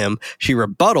love him. She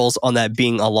rebuttals on that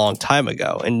being a long time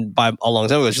ago. And by a long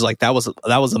time ago, she's like, that was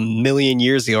a million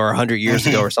years ago or 100 years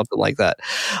ago or something like that.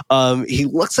 He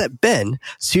looks at Ben,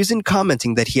 Susan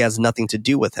commenting that he has nothing to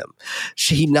do with him.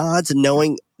 He nods,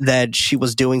 knowing that she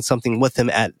was doing something with him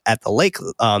at the lake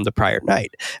the prior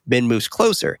night. Ben moves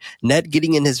closer, Ned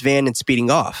getting in his van and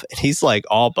speeding off. And he's like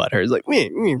all butthurt. He's like,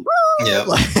 yeah.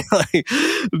 Like,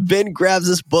 Ben grabs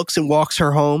his books and walks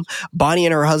her home. Bonnie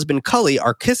and her husband Cully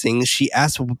are kissing. She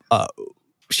asks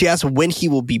when he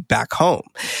will be back home.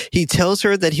 He tells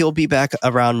her that he'll be back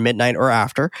around midnight or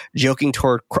after, joking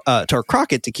toward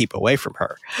Crockett to keep away from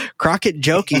her. Crockett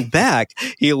joking back,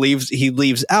 he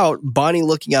leaves out, Bonnie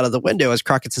looking out of the window as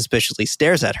Crockett suspiciously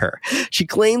stares at her. She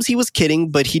claims he was kidding,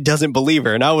 but he doesn't believe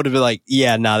her. And I would have been like,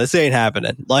 yeah, nah, this ain't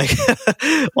happening. Like,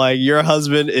 like, your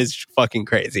husband is fucking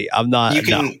crazy. I'm not.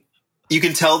 You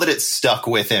can tell that it stuck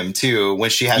with him too when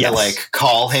she had to like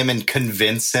call him and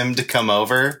convince him to come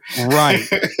over. Right.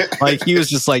 Like, he was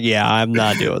just like, yeah, I'm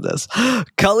not doing this.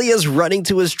 Cully is running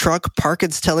to his truck.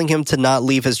 Parkin's telling him to not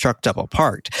leave his truck double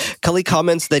parked. Cully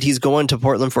comments that he's going to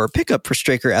Portland for a pickup for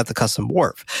Straker at the Custom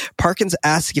Wharf. Parkins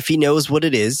asks if he knows what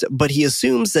it is, but he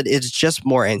assumes that it's just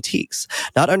more antiques,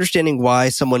 not understanding why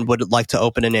someone would like to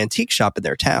open an antique shop in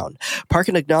their town.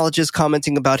 Parkin acknowledges,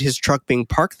 commenting about his truck being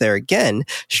parked there again.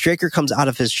 Straker comes out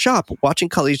of his shop, watching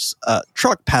Cully's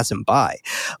truck pass him by.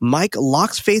 Mike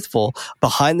locks Faithful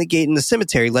behind the gate in the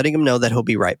cemetery, letting him know that he'll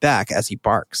be right back as he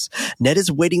barks. Ned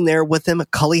is waiting there with him,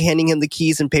 Cully handing him the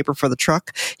keys and paper for the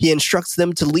truck. He instructs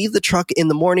them to leave the truck in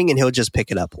the morning and he'll just pick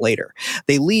it up later.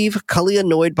 They leave, Cully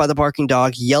annoyed by the barking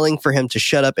dog, yelling for him to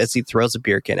shut up as he throws a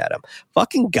beer can at him.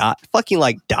 Fucking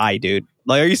like, die, dude.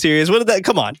 Like, are you serious? What did that?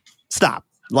 Come on, stop.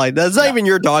 Like, that's not even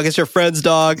your dog. It's your friend's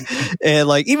dog. And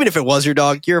like, even if it was your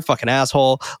dog, you're a fucking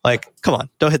asshole. Like, come on,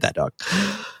 don't hit that dog.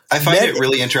 I find it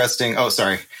really interesting. Oh,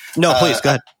 sorry. No, please,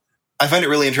 go ahead. I find it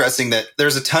really interesting that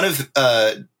there's a ton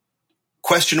of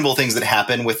questionable things that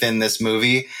happen within this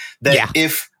movie that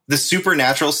if the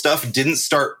supernatural stuff didn't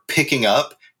start picking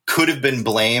up, could have been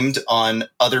blamed on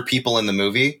other people in the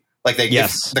movie. Like,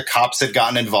 if the cops had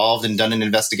gotten involved and done an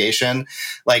investigation,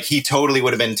 like, he totally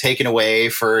would have been taken away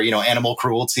for, animal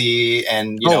cruelty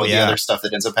and, the other stuff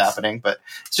that ends up happening. But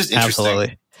it's just interesting.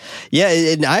 Absolutely. Yeah,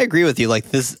 and I agree with you. Like,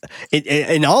 this,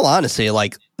 in all honesty,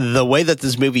 like, the way that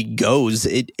this movie goes,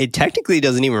 it technically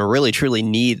doesn't even really truly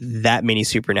need that many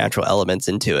supernatural elements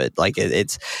into it. Like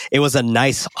it was a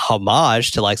nice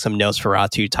homage to like some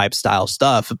Nosferatu type style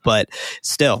stuff, but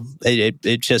still,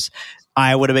 it just,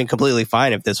 I would have been completely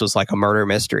fine if this was like a murder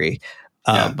mystery.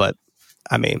 But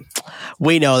I mean,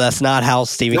 we know that's not how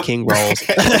Stephen King rolls.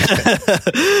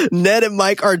 Ned and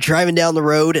Mike are driving down the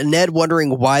road, Ned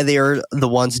wondering why they are the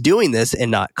ones doing this and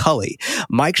not Cully.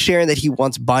 Mike sharing that he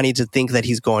wants Bonnie to think that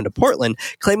he's going to Portland,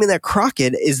 claiming that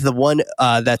Crockett is the one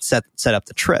that set up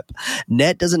the trip.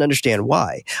 Ned doesn't understand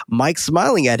why. Mike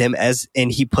smiling at him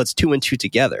and he puts two and two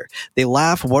together. They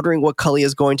laugh, wondering what Cully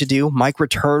is going to do. Mike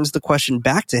returns the question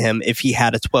back to him. If he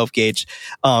had a 12 gauge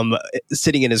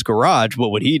sitting in his garage,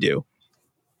 what would he do?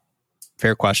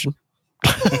 Fair question.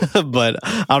 But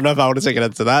I don't know if I want to take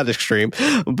it to that extreme.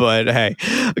 But hey,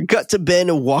 cut to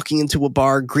Ben walking into a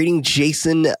bar, greeting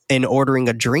Jason and ordering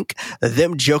a drink.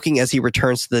 Them joking as he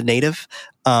returns to the native.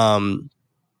 Return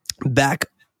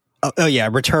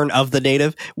of the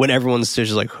native, when everyone's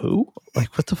just like, who?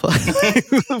 Like, what the fuck?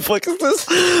 Who the fuck is this?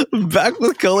 Back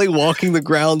with Cully walking the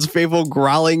grounds, Faithful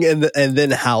growling and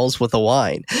then howls with the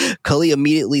wine. Cully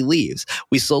immediately leaves.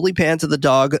 We slowly pan to the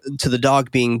dog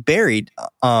being buried.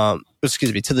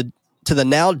 To the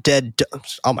now dead.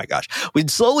 Oh my gosh.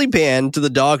 We'd slowly pan to the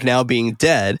dog now being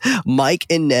dead. Mike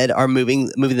and Ned are moving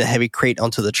the heavy crate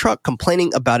onto the truck,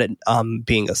 complaining about it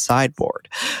being a sideboard.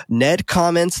 Ned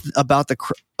comments about the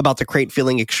crate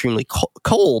feeling extremely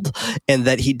cold and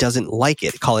that he doesn't like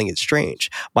it, calling it strange.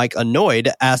 Mike, annoyed,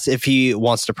 asks if he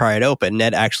wants to pry it open.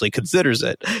 Ned actually considers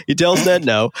it. He tells Ned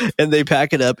no, and they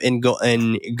pack it up and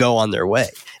go on their way.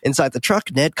 Inside the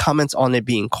truck, Ned comments on it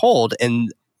being cold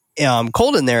and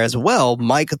cold in there as well,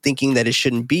 Mike thinking that it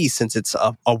shouldn't be since it's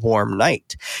a warm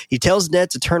night. He tells Ned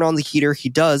to turn on the heater. He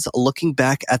does, looking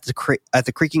back at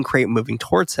the creaking crate moving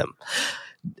towards him.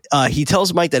 He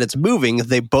tells Mike that it's moving.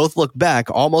 They both look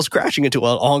back, almost crashing into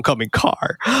an oncoming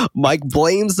car. Mike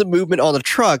blames the movement on the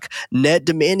truck, Ned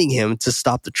demanding him to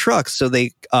stop the truck so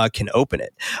they can open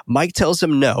it. Mike tells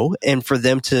him no, and for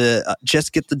them to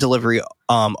just get the delivery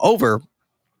over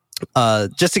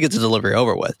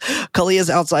with. Cully is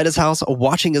outside his house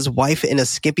watching his wife in a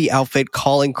skimpy outfit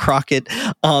calling Crockett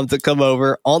to come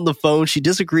over. On the phone, she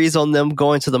disagrees on them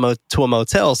going to a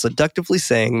motel, seductively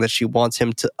saying that she wants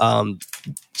him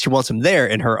there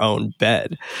in her own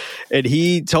bed. And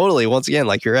he totally, once again,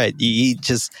 like you're right, he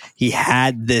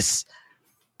had this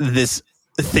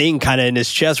thing kind of in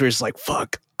his chest where it's like,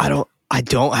 fuck, I don't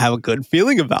have a good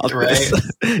feeling about this.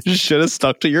 You should have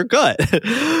stuck to your gut.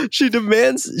 She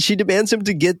demands him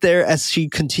to get there as she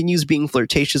continues being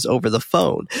flirtatious over the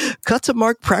phone. Cut to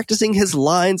Mark practicing his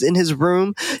lines in his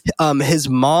room. His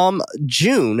mom,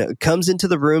 June, comes into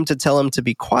the room to tell him to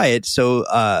be quiet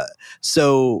so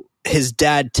his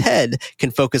dad, Ted,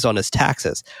 can focus on his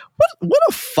taxes. What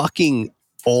a fucking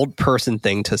old person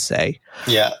thing to say.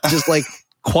 Yeah. Just like,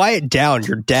 quiet down,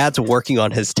 your dad's working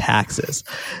on his taxes.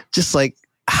 Just like,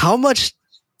 how much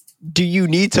do you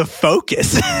need to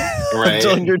focus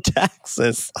on your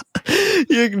taxes?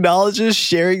 He acknowledges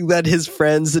sharing that his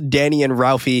friends Danny and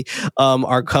Ralphie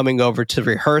are coming over to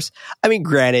rehearse. I mean,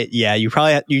 granted, yeah, you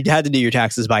had to do your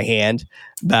taxes by hand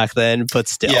back then, but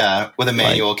still, yeah, with a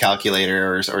manual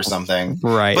calculator or something,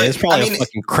 right? But, it's probably a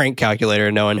fucking crank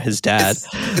calculator, knowing his dad.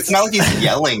 It's not like he's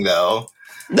yelling though.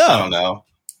 No, I don't know.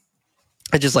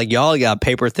 It's just like, y'all got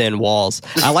paper thin walls.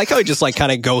 I like how he just like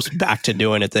kind of goes back to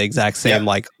doing it the exact same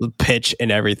like pitch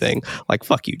and everything. Like,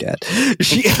 fuck you, dad.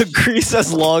 She agrees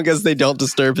as long as they don't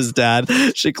disturb his dad.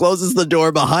 She closes the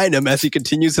door behind him as he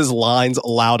continues his lines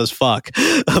loud as fuck.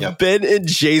 Yep. Ben and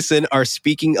Jason are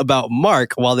speaking about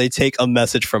Mark while they take a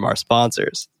message from our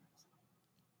sponsors.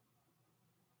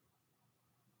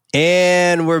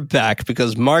 And we're back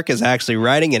because Mark is actually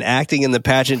writing and acting in the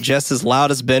pageant just as loud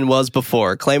as Ben was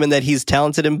before, claiming that he's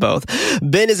talented in both.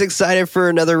 Ben is excited for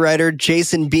another writer.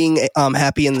 Jason being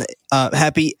happy and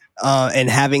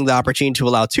having the opportunity to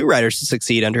allow two writers to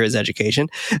succeed under his education.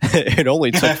 It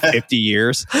only took 50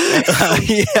 years.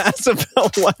 He asks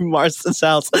about why Marston's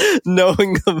house,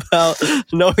 knowing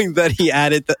that he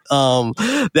added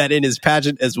that in his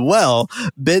pageant as well.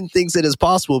 Ben thinks it is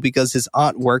possible because his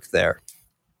aunt worked there.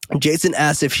 Jason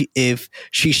asked if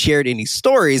she shared any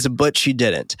stories, but she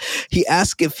didn't. He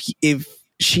asked if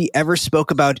she ever spoke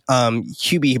about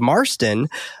Hubie Marston,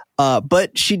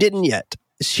 but she didn't yet.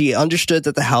 she understood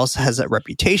that the house has a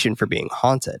reputation for being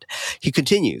haunted. He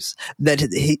continues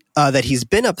that he's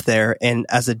been up there and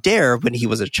as a dare when he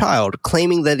was a child,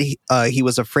 claiming that he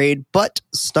was afraid but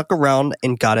snuck around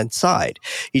and got inside.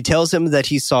 He tells him that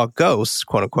he saw ghosts,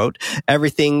 quote unquote,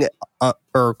 everything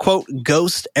or quote,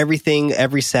 ghost everything,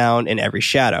 every sound, and every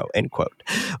shadow, end quote.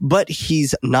 But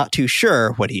he's not too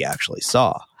sure what he actually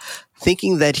saw.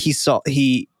 Thinking that he saw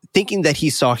Hubie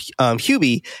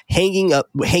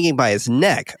hanging by his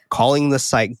neck, calling the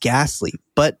sight ghastly,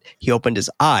 but he opened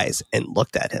his eyes and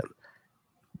looked at him.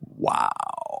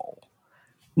 Wow.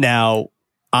 Now,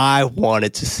 I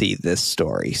wanted to see this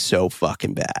story so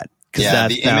fucking bad. Yeah,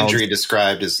 the imagery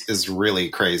described is really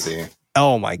crazy.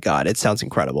 Oh my God, it sounds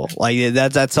incredible. Like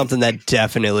that's something that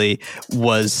definitely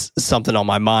was something on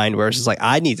my mind where it's just like,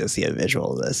 I need to see a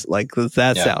visual of this. Like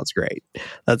that sounds great.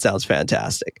 That sounds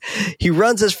fantastic. He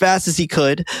runs as fast as he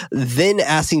could, then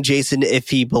asking Jason if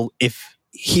he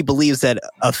believes that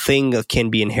a thing can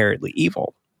be inherently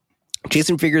evil.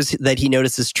 Jason figures that he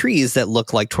notices trees that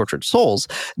look like tortured souls.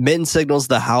 Ben signals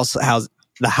the house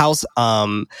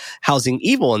housing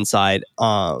evil inside.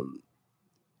 I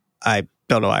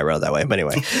don't know why I wrote it that way, but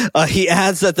anyway. He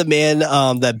adds that the man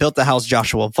that built the house,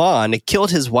 Joshua Vaughn, killed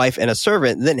his wife and a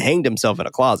servant, then hanged himself in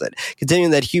a closet.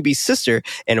 Continuing that Hubie's sister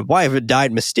and wife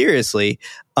died mysteriously,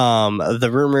 the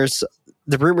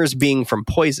rumors being from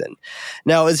poison.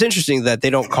 Now, it's interesting that they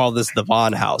don't call this the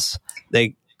Vaughn house.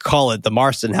 They call it the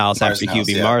Marston house after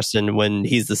Hubie Marston when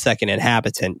he's the second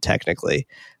inhabitant, technically.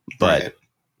 But... Right.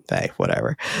 Hey,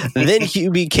 whatever. Then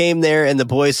Hubie came there and the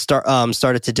boys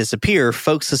started to disappear,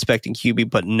 folks suspecting Hubie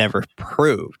but never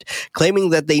proved. Claiming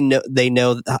that they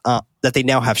know that they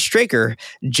now have Straker,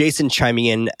 Jason chiming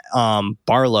in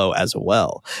Barlow as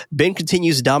well. Ben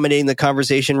continues dominating the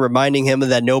conversation, reminding him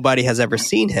that nobody has ever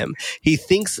seen him. He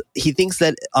thinks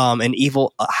that an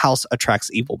evil house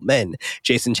attracts evil men.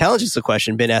 Jason challenges the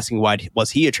question, Ben asking why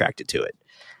was he attracted to it.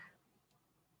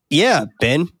 Yeah,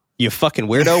 Ben. You fucking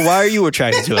weirdo. Why are you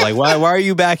attracted to it? Like, why are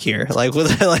you back here? Like,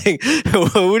 what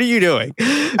are you doing?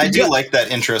 I do like that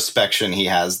introspection he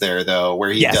has there, though, where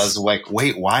he does like,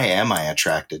 wait, why am I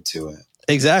attracted to it?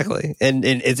 Exactly. And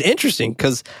it's interesting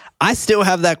because I still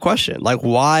have that question. Like,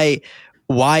 why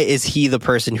is he the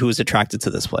person who is attracted to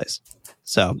this place?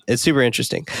 So it's super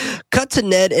interesting. Cut to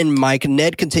Ned and Mike.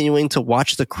 Ned continuing to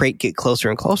watch the crate get closer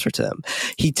and closer to him.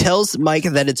 He tells Mike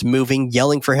that it's moving,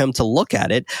 yelling for him to look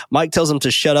at it. Mike tells him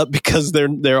to shut up because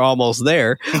they're almost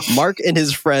there. Mark and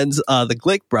his friends, the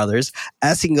Glick brothers,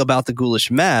 asking about the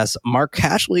ghoulish mass. Mark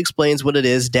casually explains what it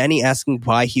is. Danny asking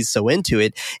why he's so into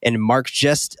it, and Mark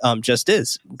just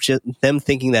them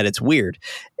thinking that it's weird.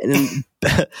 And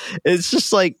it's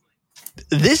just like.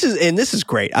 This is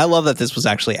great. I love that this was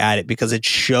actually added because it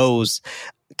shows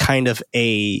kind of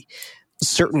a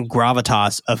certain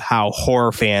gravitas of how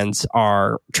horror fans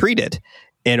are treated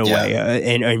in a way,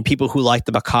 and people who like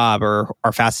the macabre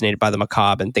are fascinated by the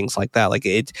macabre and things like that. Like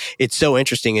it's so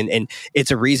interesting, and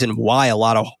it's a reason why a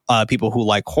lot of people who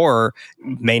like horror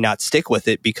may not stick with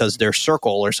it because their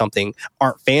circle or something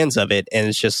aren't fans of it, and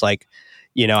it's just like,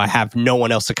 I have no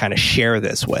one else to kind of share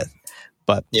this with.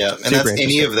 But yeah, and that's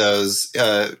any of those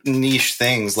niche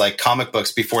things like comic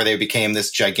books before they became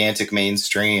this gigantic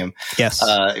mainstream. Yes,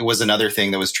 it was another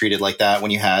thing that was treated like that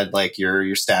when you had like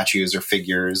your statues or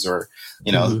figures or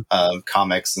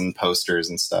comics and posters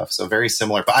and stuff. So very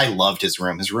similar. But I loved his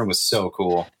room. His room was so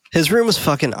cool. His room was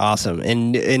fucking awesome,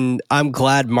 and I'm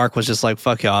glad Mark was just like,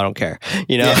 "Fuck y'all, I don't care."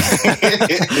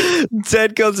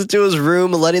 Ted comes into his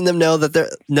room, letting them know that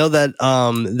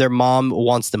their mom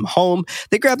wants them home.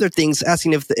 They grab their things,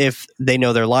 asking if they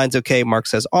know their lines. Okay, Mark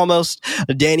says almost.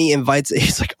 Danny invites.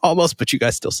 He's like almost, but you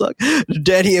guys still suck.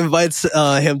 Danny invites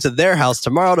him to their house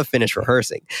tomorrow to finish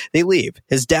rehearsing. They leave.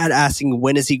 His dad asking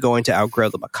when is he going to outgrow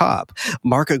the macabre.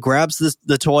 Mark grabs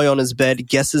the toy on his bed,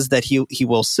 guesses that he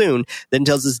will soon, then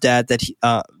tells his dad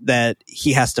that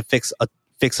he has to fix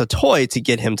a toy to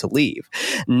get him to leave.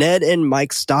 Ned and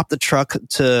Mike stop the truck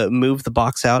to move the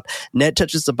box out. Ned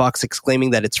touches the box, exclaiming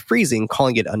that it's freezing,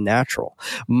 calling it unnatural.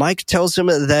 Mike tells him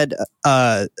that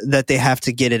they have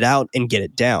to get it out and get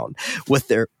it down. With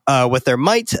their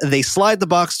might, they slide the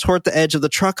box toward the edge of the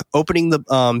truck, opening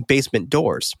the basement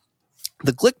doors.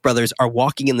 The Glick brothers are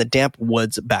walking in the damp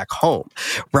woods back home.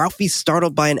 Ralphie's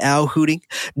startled by an owl hooting.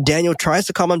 Daniel tries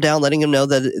to calm him down, letting him know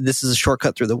that this is a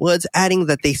shortcut through the woods, adding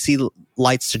that they see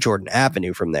lights to Jordan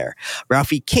Avenue from there.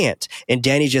 Ralphie can't, and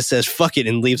Danny just says, fuck it,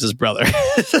 and leaves his brother.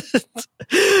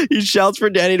 He shouts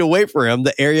for Danny to wait for him,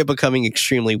 the area becoming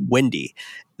extremely windy.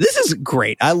 This is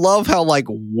great. I love how,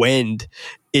 wind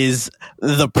is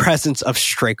the presence of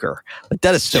Straker. Like,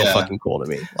 that is so fucking cool to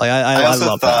me. Like, I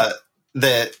love that.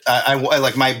 that I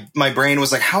like my brain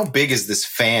was like, how big is this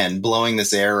fan blowing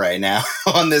this air right now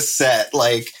on this set?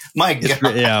 Like, my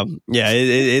God.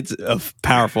 It's a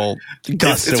powerful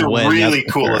gust It's of a wind. really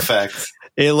cool effect.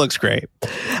 It looks great.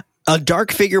 A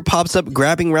dark figure pops up,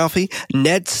 grabbing Ralphie.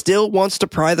 Ned still wants to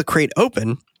pry the crate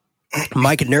open.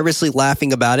 Mike nervously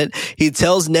laughing about it. He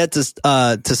tells Ned to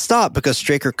stop because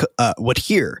Straker would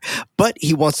hear, but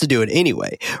he wants to do it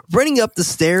anyway. Running up the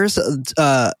stairs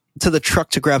to the truck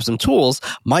to grab some tools,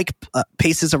 Mike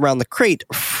paces around the crate,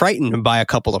 frightened by a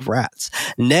couple of rats.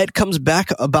 Ned comes back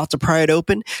about to pry it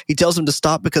open. He tells him to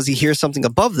stop because he hears something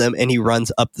above them, and he runs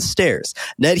up the stairs.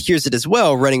 Ned hears it as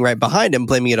well, running right behind him,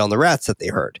 blaming it on the rats that they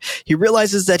heard. He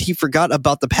realizes that he forgot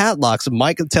about the padlocks.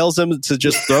 Mike tells him to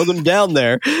just throw them down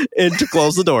there and to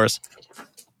close the doors.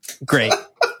 Great.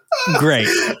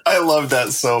 I love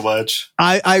that so much.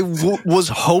 I was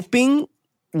hoping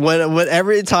when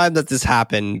every time that this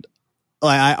happened,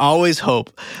 like, I always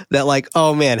hope that, like,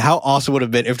 oh man, how awesome would it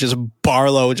have been if just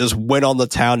Barlow just went on the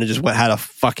town and just had a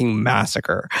fucking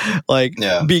massacre, like,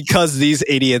 because these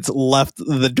idiots left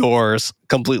the doors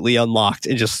completely unlocked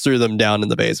and just threw them down in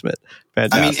the basement.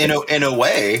 Fantastic. I mean, in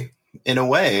a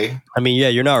way. I mean, yeah,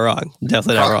 you're not wrong.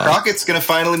 Definitely not wrong. Crockett's going to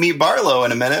finally meet Barlow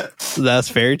in a minute. That's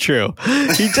very true.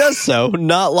 He does so,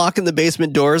 not locking the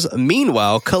basement doors.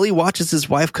 Meanwhile, Cully watches his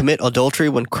wife commit adultery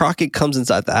when Crockett comes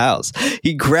inside the house.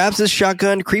 He grabs his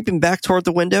shotgun, creeping back toward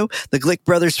the window. The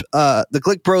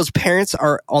Glick bros' parents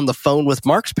are on the phone with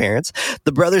Mark's parents.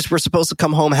 The brothers were supposed to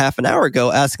come home half an hour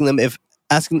ago, asking them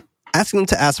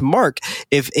to ask Mark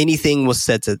if anything was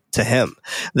said to him.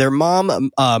 Their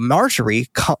mom, Marjorie,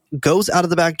 goes out of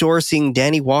the back door, seeing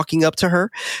Danny walking up to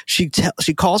her. She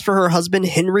calls for her husband,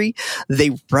 Henry.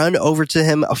 They run over to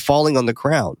him, falling on the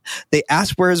ground. They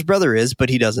ask where his brother is, but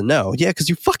he doesn't know. Yeah, because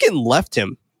you fucking left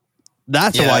him.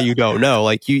 That's why you don't know.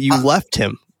 Like, you left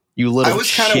him. You little I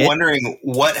was kind of wondering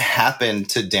what happened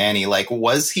to Danny. Like,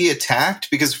 was he attacked?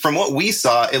 Because from what we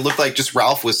saw, it looked like just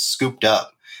Ralph was scooped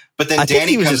up. But then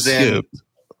Danny comes in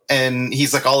and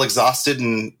he's like all exhausted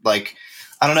and like,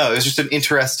 I don't know. It was just an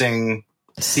interesting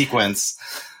sequence.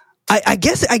 I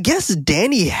guess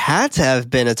Danny had to have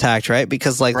been attacked, right?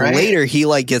 Because later he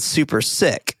like gets super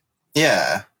sick.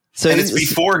 Yeah. So and it's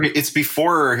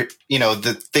before, you know,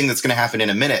 the thing that's going to happen in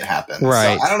a minute happens.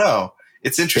 Right. So I don't know.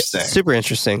 It's interesting. It's super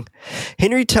interesting.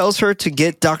 Henry tells her to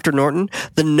get Dr. Norton.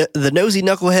 The nosy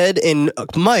knucklehead and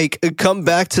Mike come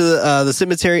back to the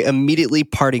cemetery, immediately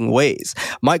parting ways.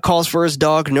 Mike calls for his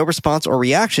dog, no response or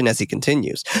reaction as he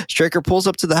continues. Straker pulls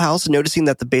up to the house, noticing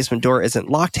that the basement door isn't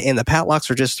locked and the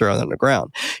padlocks are just thrown on the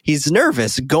ground. He's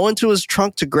nervous, going to his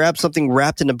trunk to grab something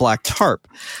wrapped in a black tarp.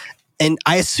 And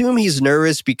I assume he's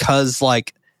nervous because,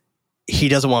 like, he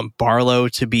doesn't want Barlow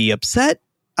to be upset.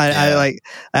 I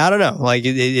don't know. Like,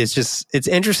 it's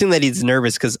interesting that he's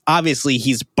nervous because obviously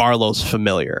he's Barlow's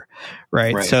familiar,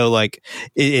 right? So like,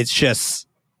 it's just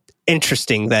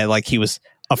interesting that like he was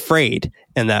afraid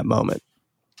in that moment,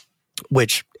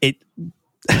 which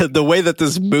the way that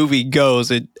this movie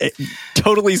goes, it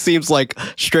totally seems like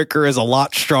Stricker is a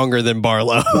lot stronger than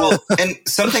Barlow. Well, and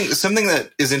something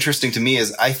that is interesting to me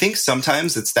is I think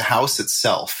sometimes it's the house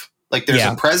itself. Like there's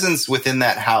a presence within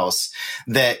that house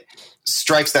that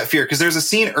strikes that fear, because there's a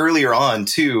scene earlier on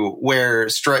too where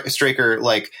Straker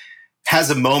like has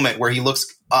a moment where he looks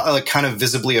like kind of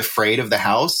visibly afraid of the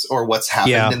house or what's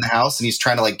happened in the house, and he's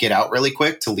trying to like get out really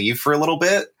quick to leave for a little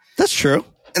bit. That's true.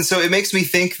 And so it makes me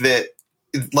think that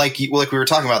like we were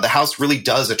talking about, the house really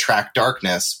does attract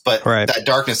darkness, but that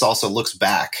darkness also looks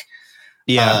back.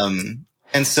 And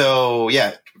so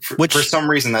for some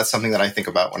reason that's something that I think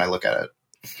about when I look at it.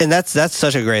 And that's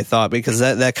such a great thought, because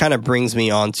that kind of brings me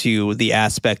on to the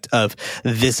aspect of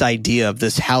this idea of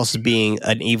this house being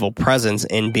an evil presence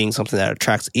and being something that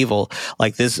attracts evil.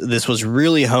 Like this was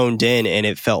really honed in, and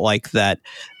it felt like that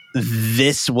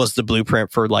this was the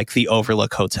blueprint for like the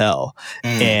Overlook Hotel.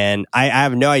 And I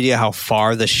have no idea how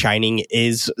far The Shining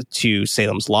is to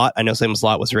Salem's Lot. I know Salem's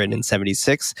Lot was written in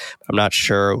 1976. I'm not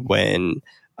sure when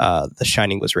The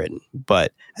Shining was written,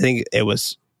 but I think it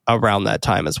was around that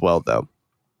time as well, though.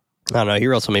 I don't know. He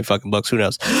wrote so many fucking books. Who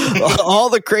knows? All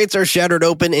the crates are shattered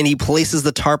open, and he places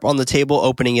the tarp on the table,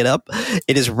 opening it up.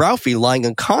 It is Ralphie lying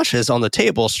unconscious on the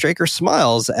table. Straker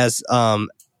smiles as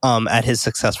at his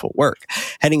successful work,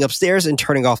 heading upstairs and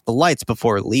turning off the lights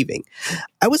before leaving.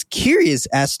 I was curious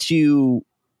as to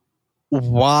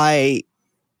why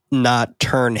not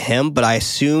turn him, but I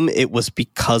assume it was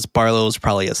because Barlow was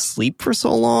probably asleep for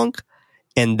so long,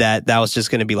 and that was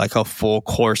just going to be like a full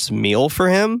course meal for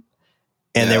him.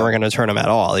 And they weren't going to turn him at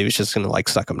all. He was just going to like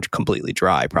suck him completely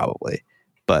dry, probably.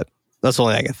 But That's the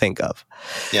only I can think of.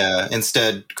 Yeah.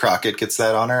 Instead, Crockett gets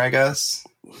that honor, I guess.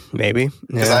 Maybe.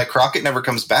 Because Yeah. Crockett never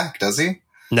comes back, does he?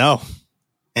 No.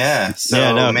 Yeah. So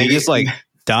Yeah, no, maybe he just like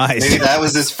dies. maybe that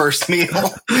was his first meal.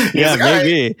 Yeah, like,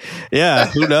 maybe. Yeah,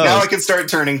 who knows? Now I can start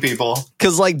turning people.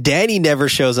 Because like Danny never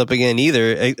shows up again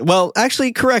either. Well,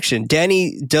 actually, correction.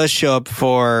 Danny does show up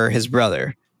for his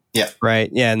brother. Yeah. Right.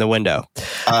 Yeah, in the window.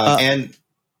 And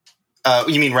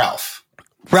you mean Ralph?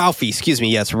 Ralphie, excuse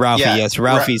me. Yes, Ralphie. Yeah, Yes,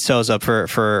 Ralphie shows up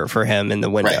for him in the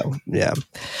window. Right. Yeah.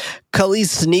 Cully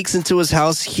sneaks into his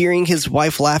house, hearing his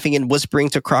wife laughing and whispering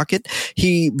to Crockett.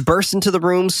 He bursts into the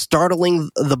room,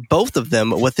 startling the both of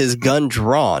them with his gun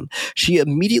drawn. She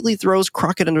immediately throws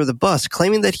Crockett under the bus,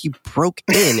 claiming that he broke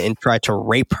in and tried to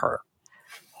rape her.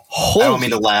 Holy I don't mean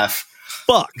to laugh.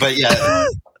 fuck. But yeah,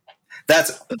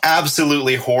 that's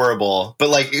absolutely horrible. But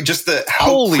like, just how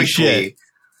Holy quickly, shit.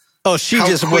 Oh, she how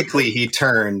just quickly he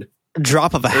turned.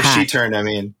 drop of a Or hat. she turned, I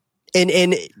mean.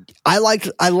 And I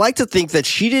like to think that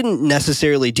she didn't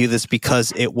necessarily do this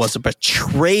because it was a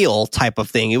betrayal type of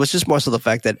thing. It was just more so the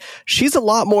fact that she's a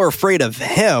lot more afraid of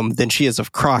him than she is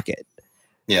of Crockett.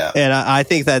 Yeah. And I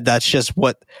think that that's just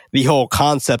what the whole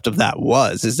concept of that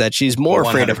was, is that she's more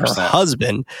afraid of her 100%.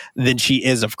 husband than she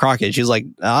is of Crockett. She's like,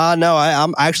 no,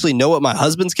 I'm actually know what my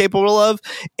husband's capable of,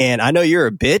 and I know you're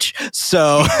a bitch,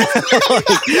 so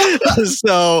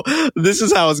so this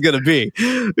is how it's going to be.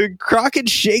 Crockett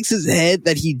shakes his head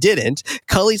that he didn't,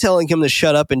 Cully telling him to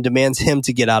shut up and demands him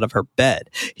to get out of her bed.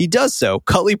 He does so,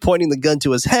 Cully pointing the gun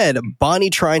to his head,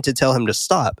 Bonnie trying to tell him to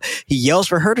stop. He yells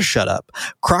for her to shut up,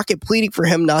 Crockett pleading for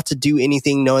him not to do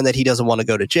anything, knowing that he doesn't want to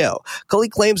go to jail. Cully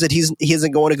claims that he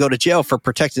isn't going to go to jail for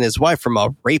protecting his wife from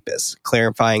a rapist,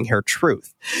 clarifying her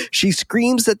truth. She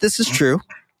screams that this is true.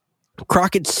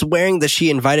 Crockett swearing that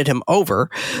she invited him over.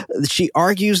 She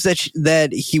argues that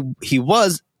he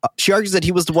was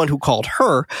the one who called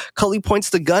her. Cully points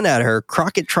the gun at her.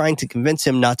 Crockett trying to convince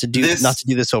him not to do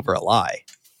this over a lie.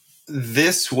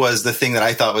 This was the thing that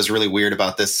I thought was really weird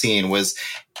about this scene, was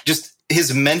just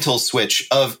his mental switch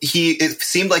of it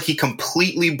seemed like he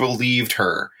completely believed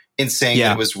her in saying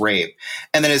that it was rape.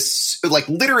 And then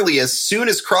literally as soon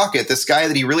as Crockett, this guy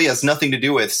that he really has nothing to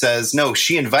do with, says, no,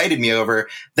 she invited me over,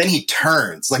 then he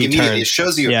turns immediately. It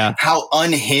shows you how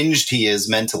unhinged he is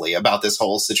mentally about this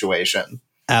whole situation.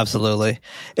 Absolutely.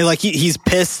 And like he's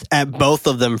pissed at both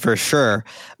of them for sure.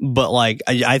 But like,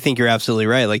 I think you're absolutely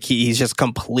right. Like he's just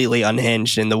completely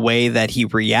unhinged, and the way that he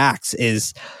reacts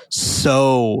is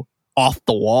so off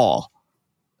the wall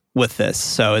with this.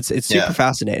 So it's super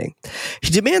fascinating.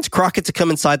 He demands Crockett to come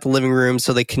inside the living room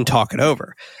so they can talk it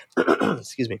over.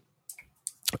 Excuse me.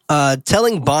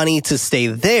 Telling Bonnie to stay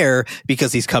there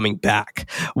because he's coming back.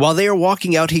 While they are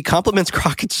walking out, he compliments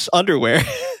Crockett's underwear.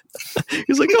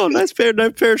 He's like, oh, nice pair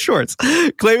of shorts.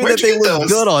 Claiming that they look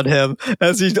good on him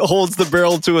as he holds the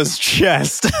barrel to his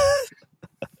chest.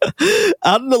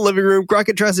 Out in the living room,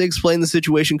 Crockett tries to explain the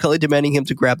situation, Cully demanding him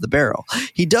to grab the barrel.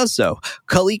 He does so,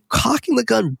 Cully cocking the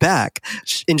gun back,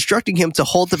 instructing him to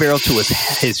hold the barrel to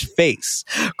his face.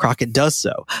 Crockett does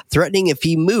so, threatening if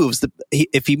he moves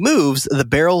the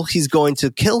barrel, he's going to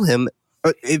kill him.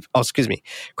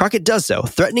 Crockett does so,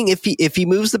 threatening if he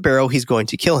moves the barrel, he's going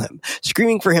to kill him,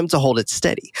 screaming for him to hold it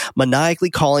steady,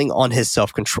 maniacally calling on his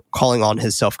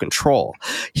self-control.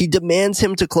 He demands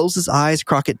him to close his eyes.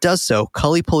 Crockett does so,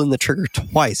 Cully pulling the trigger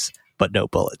twice, but no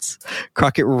bullets.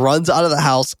 Crockett runs out of the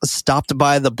house, stopped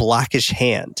by the blackish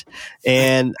hand.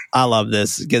 And I love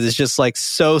this because it's just like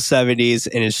so 70s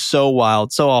and it's so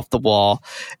wild, so off the wall.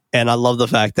 And I love the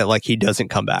fact that like he doesn't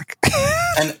come back.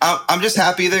 And I'm just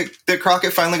happy that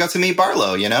Crockett finally got to meet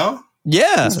Barlow, you know?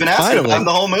 Yeah. He's been asking about him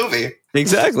the whole movie.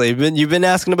 Exactly. You've been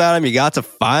asking about him. You got to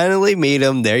finally meet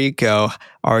him. There you go.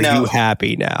 Are you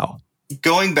happy now?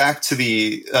 Going back to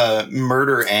the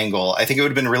murder angle, I think it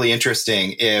would have been really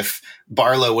interesting if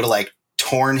Barlow would have like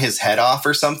torn his head off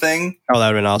or something. Oh, that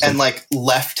would have been awesome. And like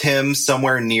left him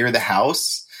somewhere near the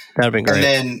house. That would have been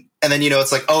great. And then,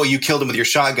 it's like, oh, you killed him with your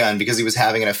shotgun because he was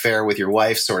having an affair with your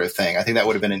wife sort of thing. I think that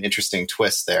would have been an interesting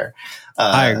twist there.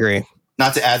 I agree.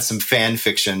 Not to add some fan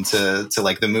fiction to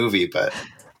like the movie, but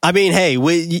I mean, hey,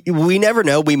 we never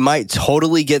know. We might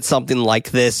totally get something like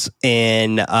this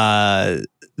in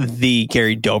the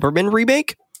Gary Doberman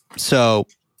remake. So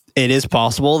it is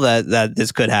possible that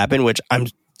this could happen, which I'm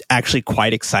actually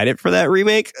quite excited for that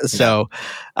remake. So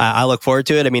I look forward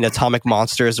to it. I mean, Atomic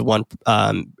Monster is the one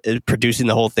producing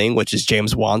the whole thing, which is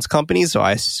James Wan's company. So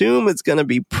I assume it's going to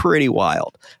be pretty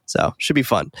wild. So should be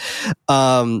fun.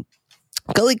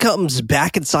 Cully comes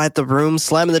back inside the room,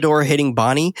 slamming the door, hitting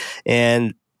Bonnie,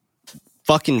 and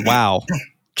fucking wow.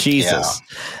 Jesus.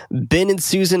 Ben and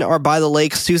Susan are by the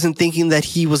lake. Susan, thinking that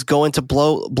he was going to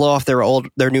blow off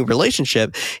their new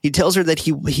relationship, he tells her that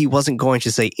he wasn't going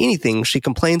to say anything. She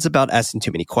complains about asking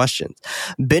too many questions.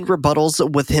 Ben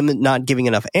rebuttals with him not giving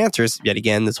enough answers, yet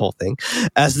again, this whole thing,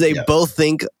 as they both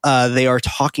think they are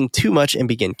talking too much and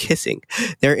begin kissing.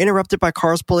 They're interrupted by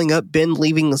cars pulling up, Ben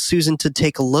leaving Susan to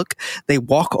take a look. They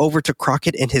walk over to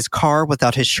Crockett in his car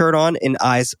without his shirt on and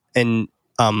eyes and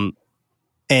I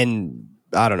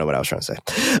don't know what I was trying to say.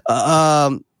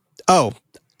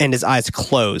 And his eyes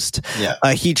closed.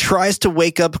 He tries to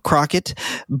wake up Crockett,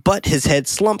 but his head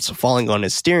slumps, falling on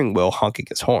his steering wheel, honking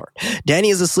his horn. Danny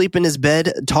is asleep in his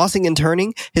bed, tossing and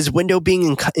turning, his window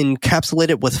being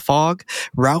encapsulated with fog.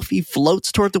 Ralphie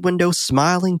floats toward the window,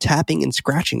 smiling, tapping, and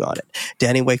scratching on it.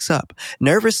 Danny wakes up,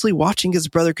 nervously watching his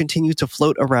brother continue to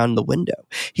float around the window.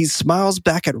 He smiles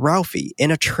back at Ralphie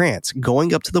in a trance,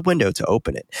 going up to the window to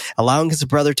open it, allowing his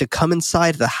brother to come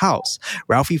inside the house.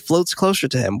 Ralphie floats closer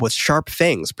to him with sharp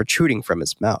fangs protruding from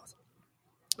his mouth.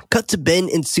 Cut to Ben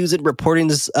and Susan reporting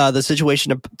the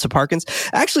situation to Parkins.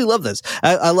 I actually love this.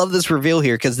 I love this reveal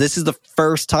here because this is the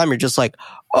first time you're just like,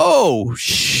 oh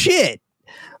shit,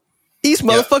 these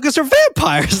motherfuckers are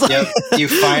vampires. You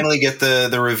finally get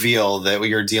the reveal that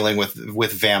you're dealing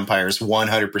with vampires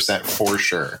 100% for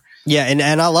sure. Yeah, and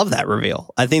I love that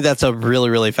reveal. I think that's a really,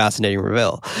 really fascinating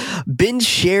reveal. Ben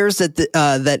shares that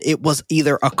that it was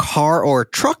either a car or a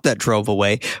truck that drove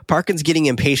away. Parkins getting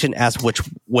impatient asks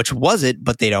which was it,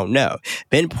 but they don't know.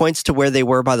 Ben points to where they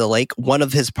were by the lake. One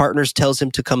of his partners tells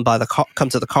him to come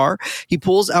to the car. He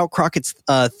pulls out Crockett's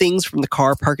things from the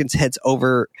car. Parkins heads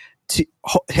over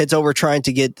trying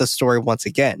to get the story once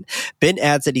again. Ben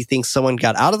adds that he thinks someone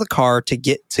got out of the car to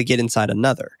get inside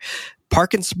another.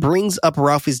 Parkins brings up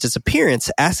Ralphie's disappearance,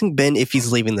 asking Ben if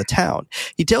he's leaving the town.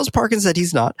 He tells Parkins that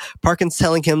he's not. Parkins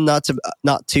telling him not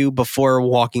to before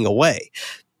walking away.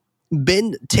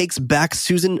 Ben takes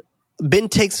Susan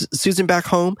back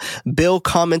home. Bill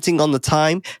commenting on the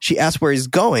time. She asks where he's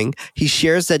going. He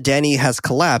shares that Danny has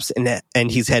collapsed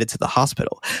and he's headed to the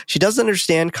hospital. She doesn't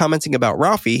understand, commenting about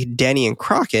Ralphie, Danny, and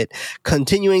Crockett,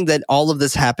 continuing that all of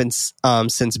this happens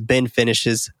since Ben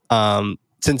finishes.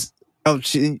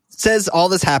 She says all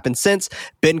this happened since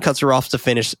Ben cuts her off to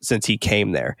finish since he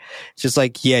came there. It's just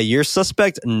like, yeah, you're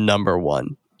suspect number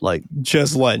one. Like,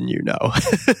 just letting you know.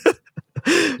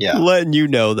 Letting you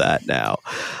know that now.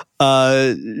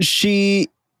 She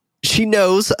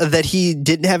knows that he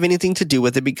didn't have anything to do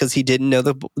with it because he didn't know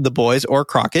the boys or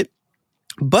Crockett.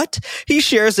 But he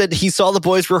shares that he saw the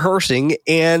boys rehearsing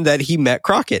and that he met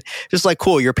Crockett. Just like,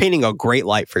 cool, you're painting a great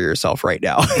light for yourself right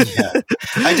now.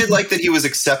 I did like that he was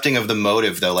accepting of the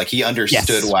motive, though. Like, he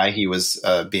understood why he was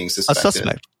being suspected. A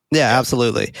suspect. Yeah,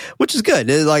 absolutely. Which is good.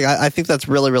 Like, I think that's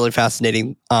really, really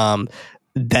fascinating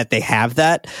that they have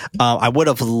that. I would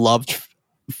have loved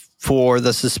for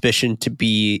the suspicion to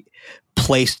be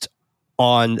placed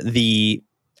on the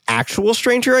actual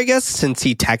stranger, I guess, since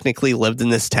he technically lived in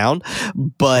this town.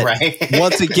 But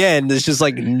once again, it's just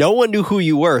like no one knew who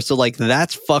you were. So like,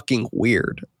 that's fucking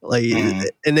weird. Like, and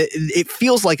it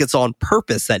feels like it's on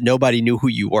purpose that nobody knew who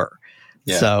you were.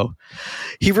 Yeah. So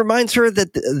he reminds her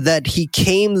that he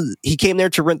came there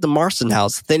to rent the Marston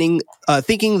house, thinking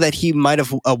that he might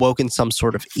have awoken some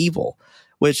sort of evil,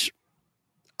 which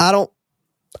I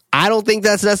don't think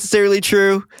that's necessarily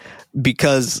true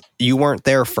because you weren't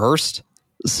there first.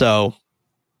 So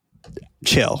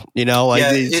chill,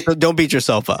 don't beat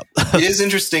yourself up. It is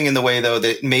interesting in the way, though,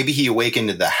 that maybe he awakened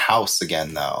to the house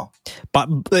again, though.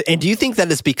 And do you think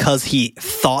that is because he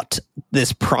thought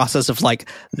this process of like,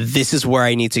 this is where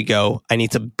I need to go. I need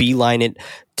to beeline it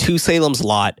to Salem's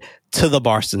lot, to the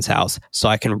Marston's house, so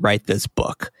I can write this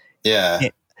book. Yeah.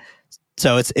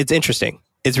 So it's interesting.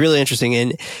 It's really interesting.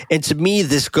 And to me,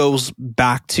 this goes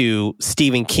back to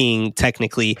Stephen King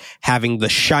technically having The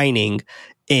Shining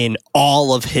in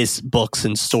all of his books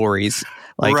and stories.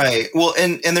 Like, right. Well,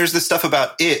 and there's this stuff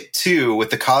about it too, with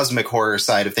the cosmic horror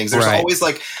side of things. There's always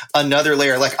like another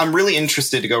layer. Like, I'm really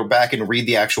interested to go back and read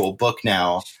the actual book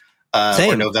now,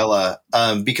 or novella,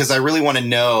 because I really want to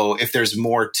know if there's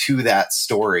more to that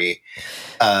story.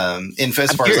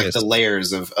 As far as like the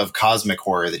layers of cosmic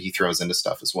horror that he throws into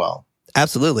stuff as well.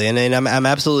 Absolutely. And I'm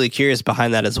absolutely curious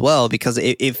behind that as well, because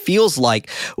it feels like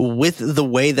with the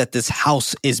way that this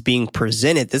house is being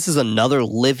presented, this is another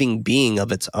living being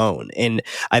of its own. And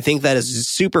I think that is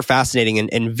super fascinating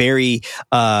and very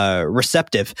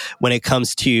receptive when it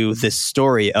comes to this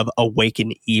story of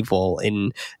awakened evil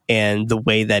and the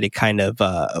way that it kind of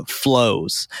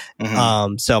flows.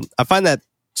 So I find that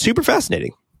super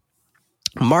fascinating.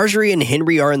 Marjorie and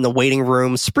Henry are in the waiting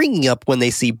room, springing up when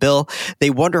they see Bill. They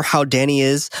wonder how Danny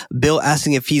is. Bill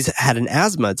asking if he's had an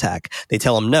asthma attack. They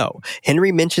tell him no.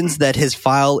 Henry mentions that his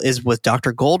file is with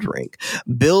Dr. Goldring.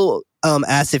 Bill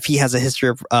asks if he has a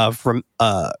history of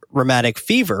rheumatic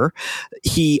fever.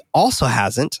 He also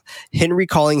hasn't. Henry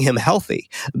calling him healthy.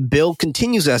 Bill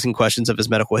continues asking questions of his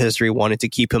medical history, wanting to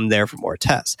keep him there for more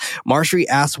tests. Marjorie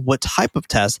asks what type of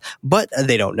test, but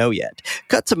they don't know yet.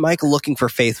 Cut to Mike looking for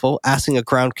Faithful, asking a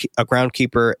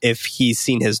groundkeeper if he's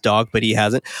seen his dog, but he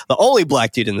hasn't. The only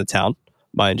black dude in the town,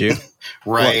 mind you.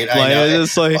 Right. Like, I know.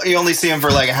 it's like, you only see him for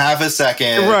like half a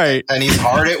second. Right. And he's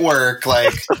hard at work.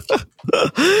 Like,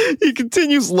 he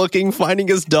continues looking, finding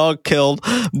his dog killed.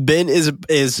 Ben is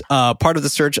part of the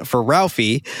search for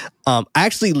Ralphie. I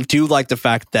actually do like the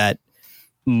fact that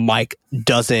Mike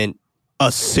doesn't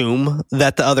assume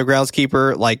that the other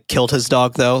groundskeeper like killed his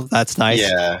dog, though. That's nice.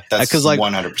 Yeah, that's 'cause, like,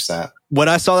 100%. when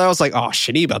I saw that, I was like, "Oh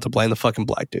shit, he about to blame the fucking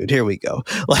black dude." Here we go.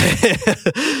 Like,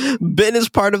 Ben is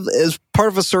part of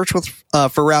a search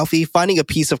for Ralphie, finding a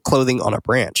piece of clothing on a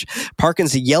branch.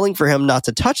 Parkins yelling for him not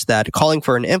to touch that, calling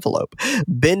for an envelope.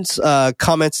 Ben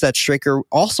comments that Straker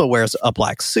also wears a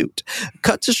black suit.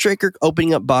 Cut to Straker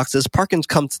opening up boxes. Parkins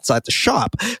comes inside the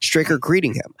shop. Straker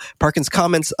greeting him. Parkins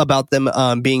comments about them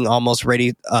being almost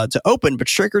ready to open, but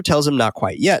Straker tells him not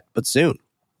quite yet, but soon.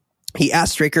 He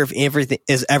asks Straker if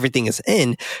everything is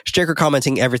in. Straker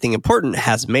commenting everything important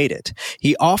has made it.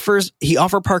 He offers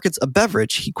Parkins a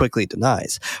beverage. He quickly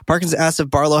denies. Parkins asks if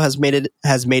Barlow has made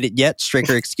it yet.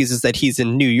 Straker excuses that he's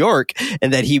in New York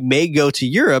and that he may go to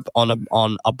Europe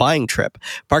on a buying trip.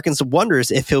 Parkins wonders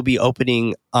if he'll be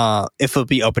opening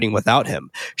without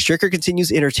him. Straker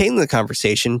continues entertaining the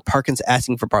conversation. Parkins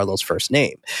asking for Barlow's first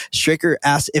name. Straker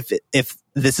asks if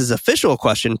this is official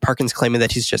question, Parkins claiming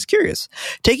that he's just curious.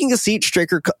 Taking a seat,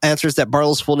 Straker answers that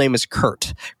Barlow's full name is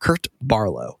Kurt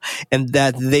Barlow, and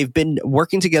that they've been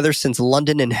working together since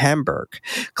London and Hamburg.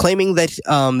 Claiming that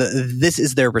this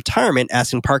is their retirement,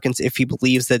 asking Parkins if he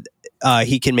believes that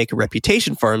he can make a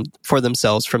reputation for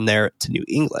themselves from there to New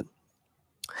England.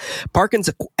 Parkins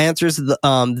answers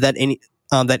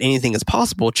that anything is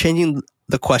possible, changing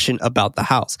the question about the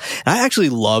house. And I actually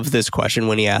love this question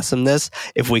when he asks him this,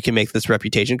 if we can make this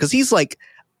reputation, because he's like,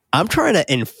 I'm trying to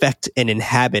infect and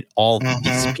inhabit all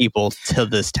these people to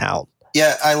this town.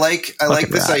 Yeah, I like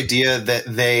this idea that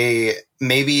they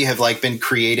maybe have like been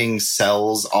creating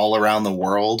cells all around the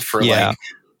world for like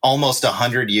almost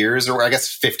 100 years, or I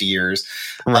guess 50 years.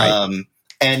 Right.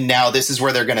 And now this is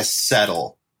where they're going to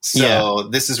settle. So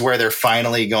this is where they're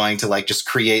finally going to like just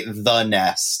create the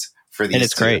nest for these. And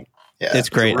it's two. great. Yeah, it's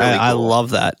great. Really I cool. love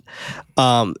that.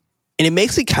 And it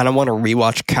makes me kind of want to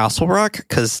rewatch Castle Rock,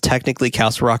 because technically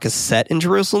Castle Rock is set in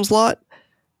Jerusalem's Lot.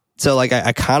 So like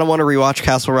I kind of want to rewatch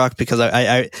Castle Rock, because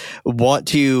I want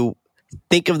to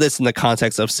think of this in the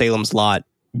context of Salem's Lot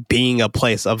being a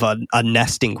place of a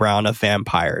nesting ground of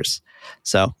vampires.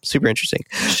 So super interesting.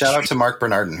 Shout out to Mark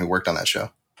Bernardin, who worked on that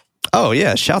show. Oh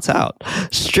yeah, shouts out.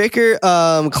 Straker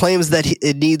claims that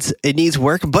it needs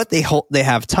work, but they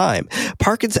have time.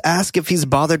 Parkins asks if he's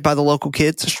bothered by the local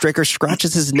kids. Straker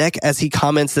scratches his neck as he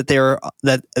comments that there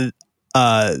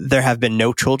have been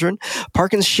no children.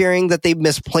 Parkins sharing that they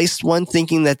misplaced one,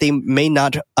 thinking that they may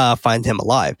not find him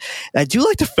alive. And I do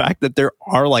like the fact that there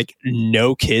are like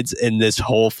no kids in this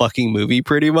whole fucking movie,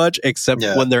 pretty much, except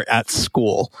when they're at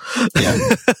school. Yeah.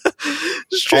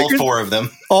 Straker,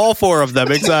 all four of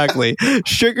them, exactly.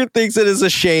 Straker thinks it is a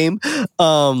shame.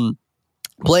 Playing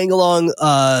along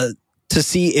to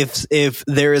see if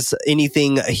there is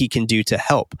anything he can do to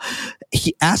help.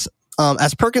 He asks.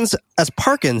 As Parkins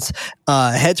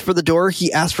heads for the door,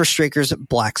 he asks for Straker's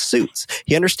black suits.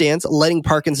 He understands, letting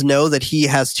Parkins know that he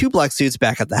has 2 black suits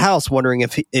back at the house, wondering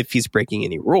if he's breaking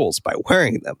any rules by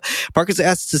wearing them. Parkins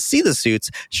asks to see the suits,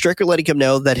 Straker letting him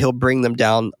know that he'll bring them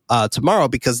down tomorrow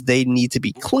because they need to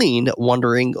be cleaned,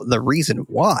 wondering the reason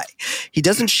why. He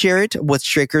doesn't share it with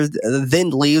Straker,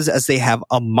 then leaves as they have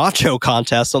a macho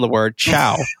contest on the word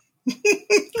chow.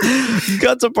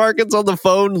 Got to Parkins on the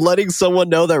phone, letting someone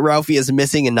know that Ralphie is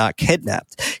missing and not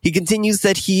kidnapped. He continues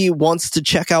that he wants to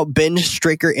check out Ben,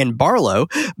 Straker, and Barlow.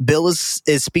 Bill is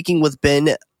speaking with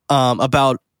Ben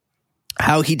about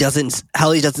how he doesn't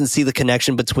see the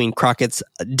connection between Crockett's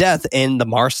death and the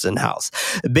Marston house.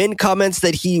 Ben comments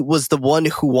that he was the one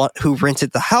who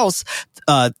rented the house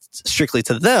strictly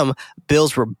to them.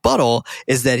 Bill's rebuttal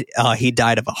is that he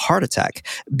died of a heart attack.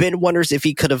 Ben wonders if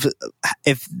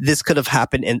this could have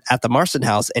happened at the Marston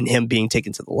house and him being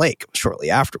taken to the lake shortly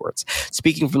afterwards.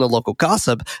 Speaking from the local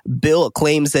gossip, Bill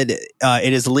claims that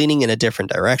it is leaning in a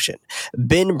different direction.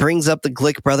 Ben brings up the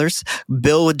Glick brothers.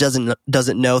 Bill doesn't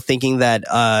know, thinking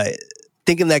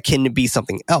that can be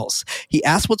something else. He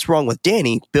asks what's wrong with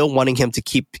Danny, Bill wanting him to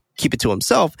keep it to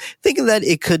himself, thinking that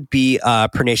it could be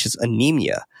pernicious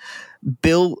anemia.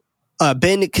 Ben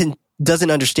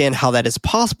doesn't understand how that is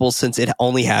possible since it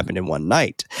only happened in one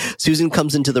night. Susan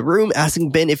comes into the room asking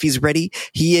Ben if he's ready.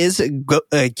 He is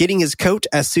getting his coat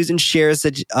as Susan shares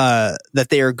that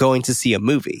they are going to see a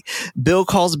movie. Bill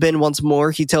calls Ben once more.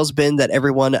 He tells Ben that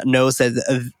everyone knows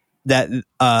that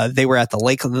they were at the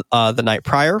lake the night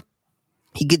prior.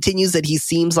 He continues that he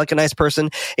seems like a nice person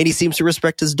and he seems to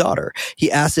respect his daughter.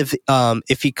 He asks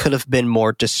if he could have been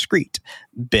more discreet.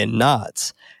 Ben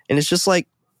nods. And it's just like,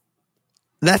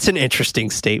 that's an interesting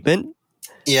statement.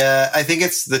 Yeah, I think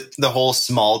it's the whole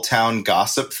small town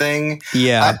gossip thing.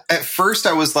 Yeah. At first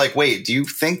I was like, wait, do you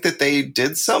think that they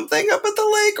did something up at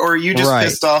the lake? Or are you just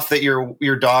pissed off that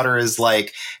your daughter is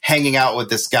like hanging out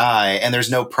with this guy and there's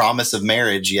no promise of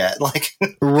marriage yet? Like,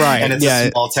 right. And it's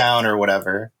a small town or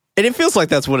whatever. And it feels like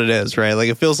that's what it is, right? Like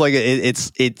it feels like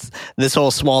it's this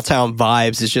whole small town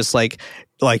vibes is just like,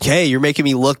 hey, you're making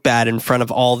me look bad in front of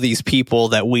all these people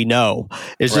that we know.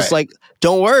 It's just like,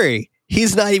 don't worry.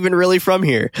 He's not even really from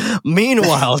here.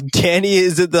 Meanwhile, Danny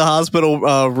is in the hospital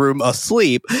room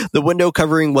asleep, the window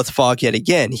covering with fog yet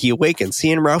again. He awakens,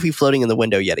 seeing Ralphie floating in the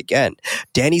window yet again.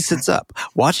 Danny sits up,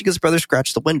 watching his brother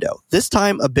scratch the window, this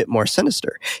time a bit more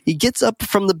sinister. He gets up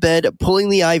from the bed, pulling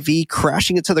the IV,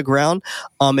 crashing it to the ground.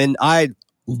 And I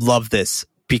love this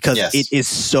because it is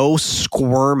so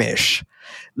squirmish.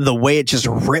 The way it just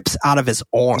rips out of his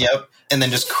arm. Yep. And then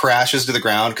just crashes to the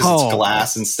ground because it's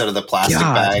glass instead of the plastic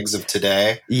bags of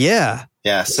today. Yeah.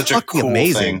 Yeah. Such a cool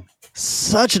thing.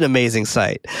 Such an amazing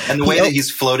sight. And the way that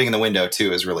he's floating in the window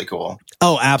too is really cool.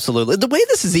 Oh, absolutely. The way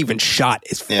this is even shot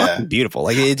is fucking beautiful.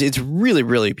 Like it's really,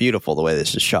 really beautiful the way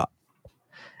this is shot.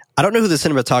 I don't know who the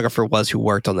cinematographer was who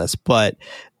worked on this, but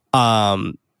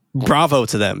bravo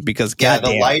to them because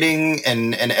the lighting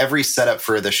and every setup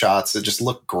for the shots, it just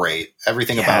looked great.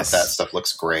 Everything about that stuff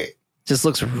looks great. Just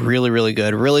looks really, really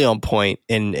good, really on point,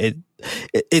 and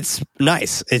it's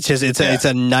nice. It's just it's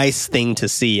a nice thing to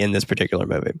see in this particular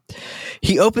movie.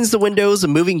 He opens the windows,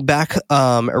 moving back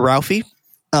Ralphie,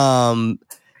 and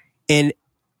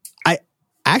I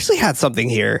actually had something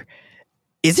here.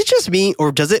 Is it just me,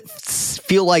 or does it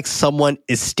feel like someone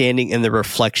is standing in the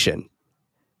reflection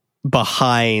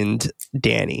behind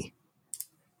Danny?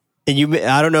 And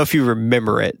I don't know if you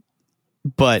remember it,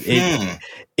 but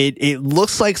it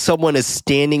looks like someone is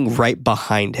standing right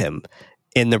behind him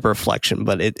in the reflection,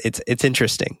 but it's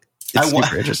interesting. It's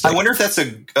super interesting. I wonder if that's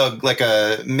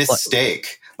a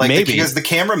mistake. Like maybe. Because the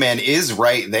cameraman is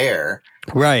right there.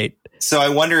 Right. So I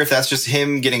wonder if that's just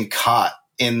him getting caught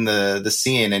in the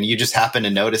scene and you just happen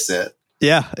to notice it.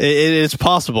 Yeah, it's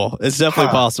possible. It's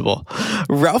definitely possible.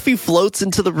 Ralphie floats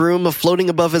into the room,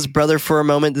 floating above his brother for a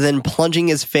moment, then plunging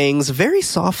his fangs very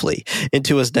softly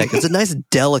into his neck. It's a nice,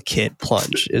 delicate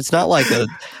plunge. It's not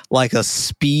like a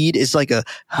speed. It's like a.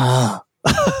 Yeah,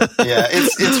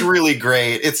 it's really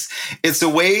great. It's a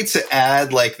way to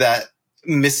add like that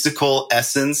mystical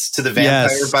essence to the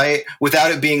vampire bite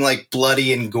without it being like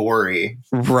bloody and gory.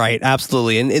 Right,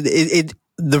 absolutely, and it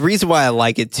the reason why I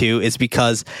like it too is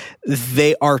because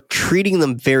they are treating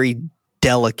them very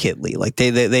delicately. Like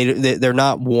they're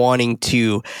not wanting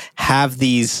to have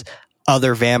these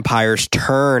other vampires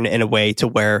turn in a way to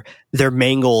where they're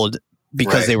mangled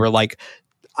because they were like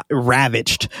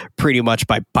ravaged pretty much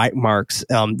by bite marks.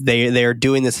 They are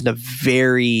doing this in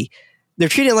they're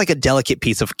treating it like a delicate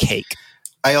piece of cake.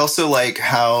 I also like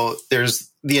how there's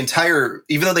the entire,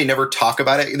 even though they never talk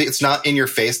about it, it's not in your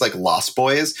face like Lost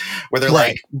Boys, where they're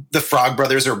like, the Frog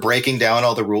Brothers are breaking down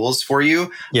all the rules for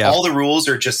you. Yeah. All the rules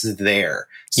are just there.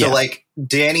 So like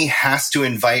Danny has to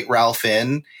invite Ralph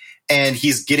in, and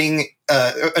he's getting,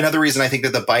 another reason I think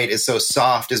that the bite is so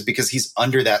soft is because he's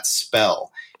under that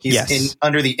spell. He's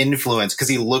under the influence because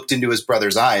he looked into his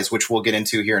brother's eyes, which we'll get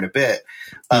into here in a bit.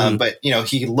 But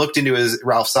he looked into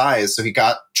Ralph's eyes, so he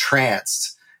got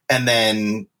tranced, and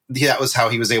then that was how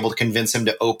he was able to convince him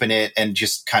to open it and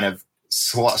just kind of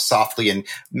softly and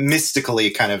mystically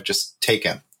kind of just take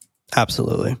him.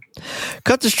 Absolutely.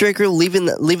 Cut to Straker leaving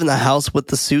the house with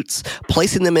the suits,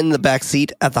 placing them in the back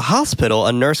seat. At the hospital,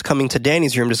 a nurse coming to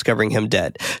Danny's room, discovering him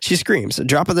dead. She screams,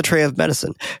 dropping the tray of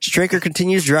medicine. Straker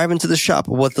continues driving to the shop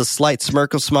with a slight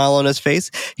smirk of smile on his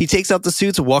face. He takes out the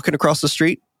suits, walking across the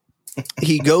street.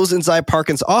 He goes inside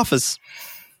Parkin's office.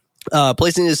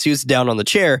 placing his suits down on the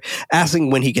chair, asking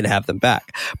when he can have them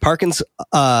back. Parkins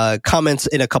comments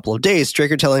in a couple of days,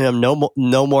 Straker telling him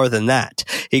no more than that.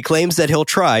 He claims that he'll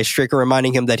try, Straker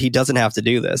reminding him that he doesn't have to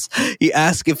do this. He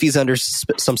asks if he's under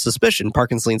some suspicion.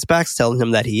 Parkins leans back, telling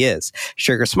him that he is.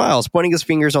 Straker smiles, pointing his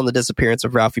fingers on the disappearance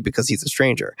of Ralphie because he's a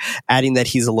stranger, adding that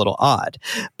he's a little odd.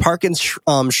 Parkins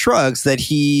shrugs that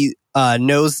he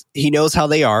knows how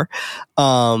they are.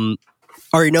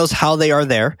 Or he knows how they are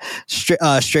there.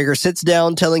 Straker sits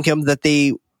down, telling him that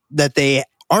they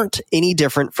aren't any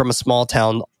different from small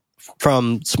towns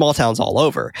all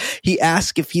over. He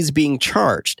asks if he's being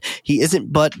charged. He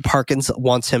isn't, but Parkins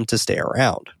wants him to stay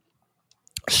around.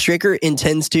 Straker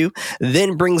intends to,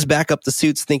 then brings back up the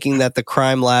suits thinking that the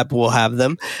crime lab will have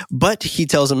them, but he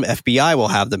tells him FBI will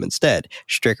have them instead.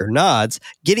 Straker nods,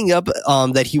 getting up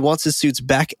that he wants his suits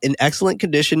back in excellent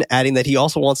condition, adding that he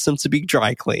also wants them to be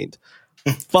dry cleaned.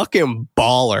 Fucking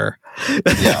baller.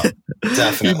 Yeah,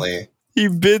 definitely. He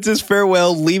bids his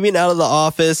farewell, leaving out of the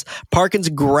office. Parkins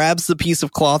grabs the piece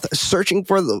of cloth, searching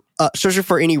for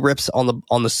any rips on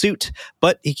the suit,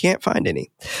 but he can't find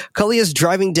any. Cully is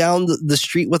driving down the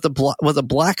street with a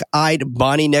black-eyed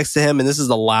Bonnie next to him, and this is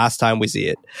the last time we see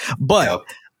it. But yep.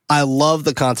 I love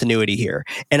the continuity here,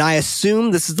 and I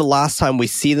assume this is the last time we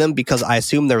see them because I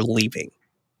assume they're leaving.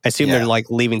 I assume they're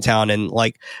like leaving town, and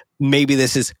like maybe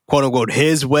this is quote unquote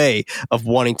his way of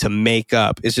wanting to make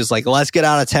up. It's just like, let's get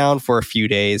out of town for a few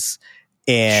days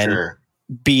and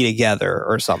be together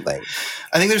or something.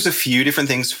 I think there's a few different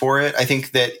things for it. I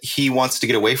think that he wants to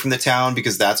get away from the town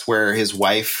because that's where his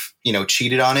wife,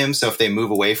 cheated on him. So if they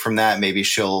move away from that, maybe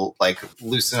she'll like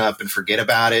loosen up and forget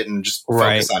about it and just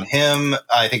focus on him.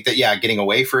 I think that, getting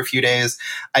away for a few days.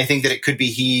 I think that it could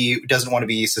be he doesn't want to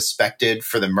be suspected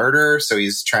for the murder. So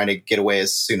he's trying to get away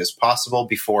as soon as possible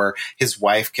before his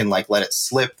wife can like let it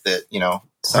slip that,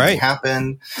 something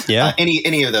happened. Yeah.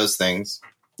 Any of those things.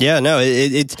 Yeah, no,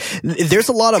 it's there's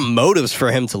a lot of motives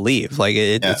for him to leave. Like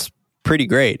it's pretty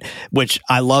great, which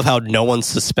I love how no one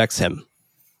suspects him.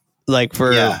 Like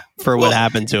for what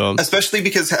happened to him, especially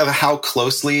because of how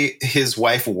closely his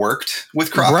wife worked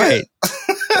with Crockett.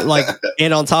 Right. Like,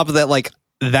 and on top of that, like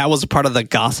that was part of the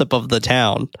gossip of the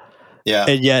town. Yeah.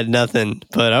 And yet nothing,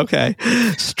 but okay.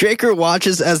 Straker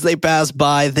watches as they pass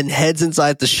by, then heads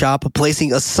inside the shop,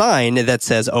 placing a sign that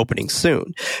says opening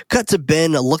soon. Cut to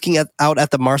Ben looking out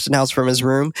at the Marston house from his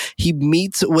room. He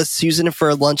meets with Susan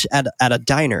for lunch at a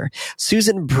diner.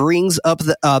 Susan brings up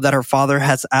that her father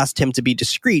has asked him to be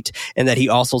discreet, and that he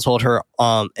also told her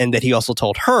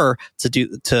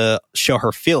to show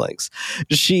her feelings.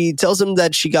 She tells him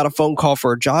that she got a phone call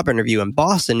for a job interview in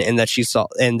Boston, and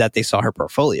that they saw her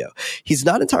portfolio. He's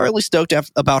not entirely stoked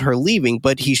about her leaving,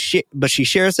 but she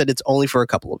shares that it's only for a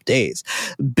couple of days.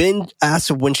 Ben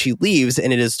asks when she leaves,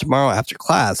 and it is tomorrow after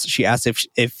class. She asks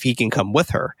if he can come with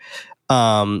her.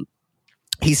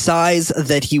 He sighs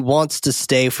that he wants to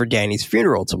stay for Danny's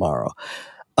funeral tomorrow.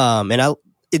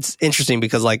 It's interesting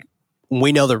because like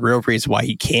we know the real reason why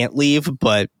he can't leave,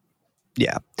 but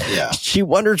yeah. She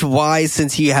wonders why,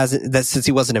 since he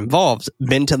wasn't involved.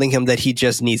 Ben telling him that he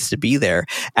just needs to be there,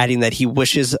 adding that he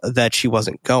wishes that she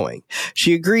wasn't going.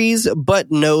 She agrees, but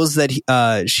knows that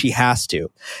she has to.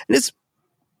 And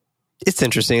it's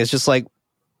interesting. It's just like,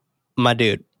 my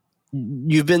dude,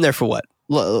 you've been there for what?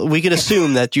 We can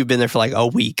assume that you've been there for like a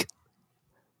week,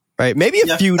 right? Maybe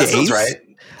a few days. Sounds right.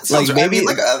 Sounds right. Maybe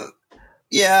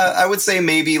I would say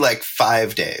maybe like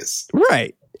 5 days.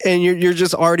 Right. And you're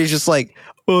just already just like,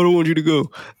 oh, I don't want you to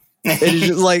go. And it's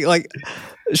just like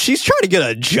she's trying to get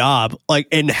a job, like,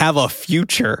 and have a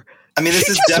future. I mean, this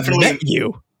is definitely a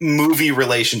movie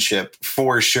relationship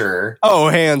for sure. Oh,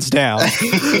 hands down.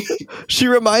 She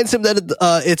reminds him that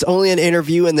it's only an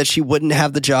interview and that she wouldn't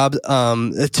have the job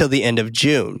till the end of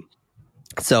June.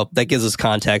 So that gives us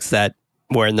context that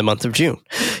we're in the month of June.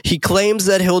 He claims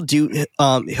that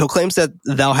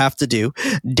they'll have to do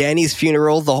Danny's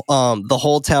funeral, the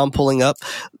whole town pulling up.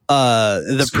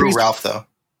 Screw Ralph though.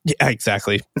 Yeah,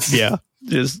 exactly. Yeah.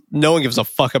 Just no one gives a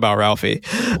fuck about Ralphie.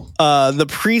 The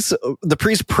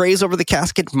priest prays over the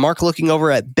casket, Mark looking over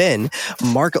at Ben,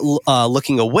 Mark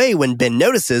looking away when Ben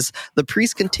notices. The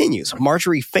priest continues,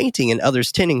 Marjorie fainting and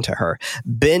others tending to her.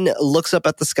 Ben looks up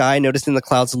at the sky, noticing the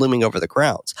clouds looming over the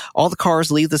grounds. All the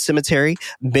cars leave the cemetery.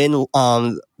 Ben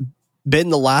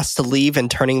the last to leave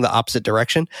and turning the opposite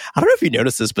direction. I don't know if you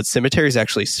noticed this, but cemetery is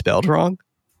actually spelled wrong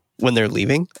when they're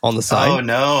leaving on the sign. Oh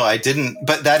no, I didn't.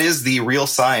 But that is the real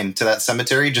sign to that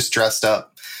cemetery, just dressed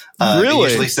up. Really? It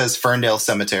usually says Ferndale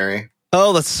Cemetery.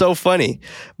 Oh, that's so funny.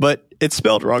 But it's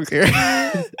spelled wrong here.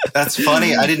 That's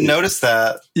funny. I didn't notice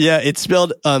that. Yeah, it's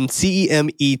spelled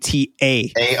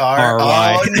CEMETA. AR.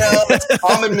 Oh no, that's a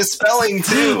common misspelling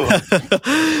too.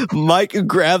 Mike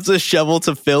grabs a shovel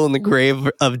to fill in the grave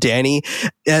of Danny.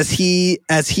 As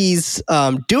he's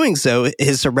doing so,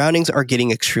 his surroundings are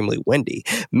getting extremely windy.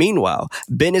 Meanwhile,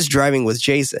 Ben is driving with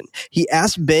Jason. He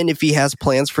asks Ben if he has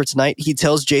plans for tonight. He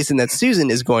tells Jason that Susan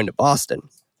is going to Boston.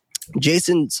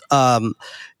 Jason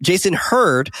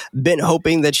heard Ben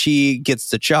hoping that she gets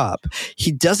the job.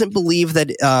 He doesn't believe that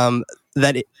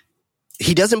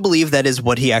he doesn't believe that is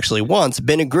what he actually wants.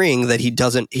 Ben agreeing that he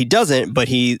doesn't, but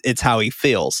it's how he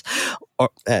feels. Or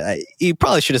he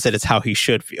probably should have said it's how he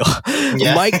should feel.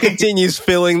 Yeah. Mike continues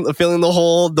filling the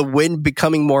hole, the wind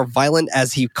becoming more violent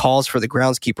as he calls for the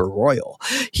groundskeeper Royal.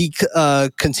 He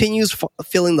continues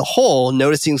filling the hole,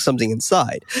 noticing something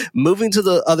inside. Moving to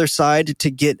the other side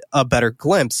to get a better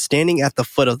glimpse, standing at the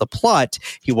foot of the plot,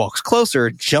 he walks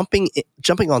closer, jumping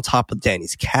on top of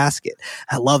Danny's casket.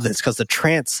 I love this because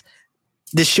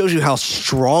this shows you how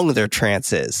strong their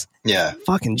trance is. Yeah.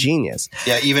 Fucking genius.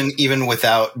 Yeah, even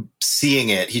without seeing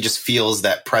it, he just feels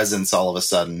that presence all of a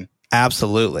sudden.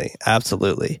 Absolutely.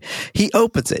 He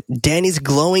opens it. Danny's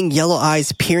glowing yellow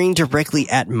eyes peering directly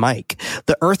at Mike,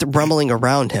 the earth rumbling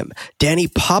around him. Danny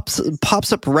pops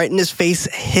up right in his face,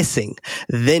 hissing,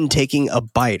 then taking a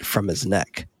bite from his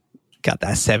neck. Got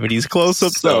that 70s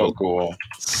close-up. So cool.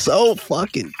 So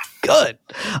fucking good.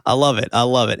 I love it.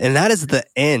 And that is the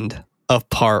end of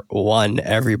part 1,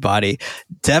 everybody.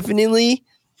 Definitely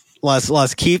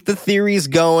let's keep the theories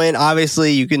going.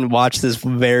 Obviously, you can watch this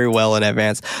very well in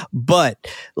advance, but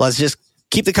let's just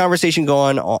keep the conversation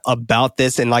going about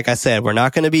this. And like I said, we're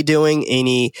not going to be doing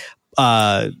any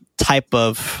type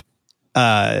of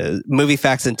movie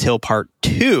facts until part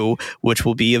 2, which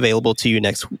will be available to you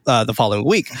the following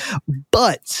week.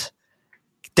 But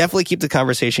definitely keep the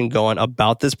conversation going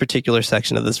about this particular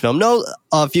section of this film. No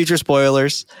future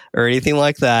spoilers or anything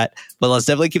like that, but let's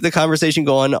definitely keep the conversation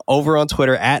going over on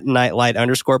Twitter at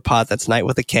 @nightlight_pod. That's night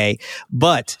with a K.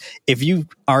 But if you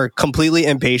are completely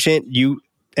impatient,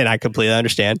 and I completely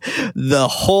understand, the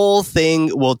whole thing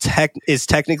is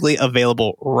technically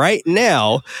available right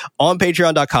now on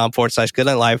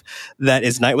patreon.com/goodnightlive. That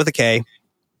is night with a K.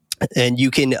 And you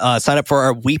can sign up for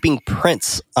our Weeping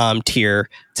Prince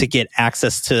tier to get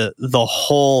access to the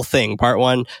whole thing. Part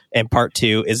 1 and part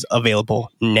 2 is available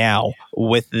now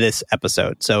with this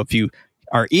episode. So if you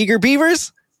are eager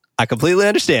beavers, I completely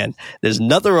understand. There's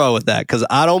nothing wrong with that because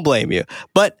I don't blame you.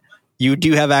 But you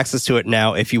do have access to it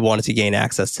now if you wanted to gain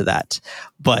access to that.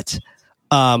 But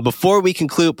before we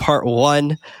conclude part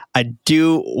 1, I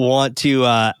do want to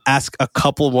ask a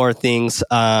couple more things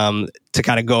to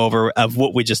kind of go over of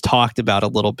what we just talked about a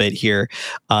little bit here,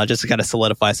 just to kind of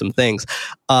solidify some things.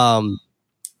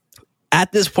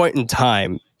 At this point in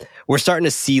time, we're starting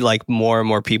to see like more and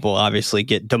more people obviously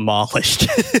get demolished.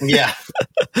 Yeah.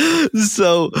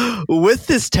 So with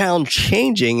this town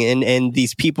changing and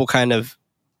these people kind of,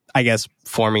 I guess,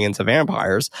 forming into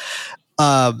vampires,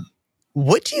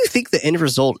 what do you think the end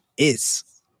result is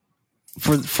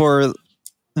for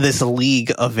this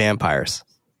league of vampires?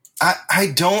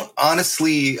 I don't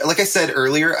honestly, like I said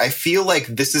earlier, I feel like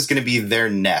this is going to be their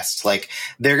nest. Like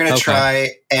they're going to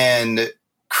try and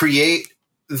create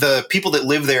the people that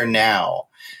live there now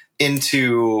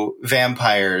into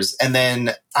vampires. And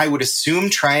then I would assume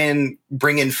try and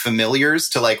bring in familiars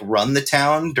to like run the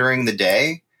town during the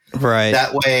day. Right.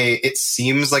 That way it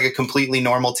seems like a completely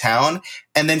normal town.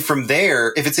 And then from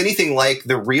there, if it's anything like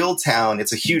the real town,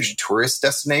 it's a huge tourist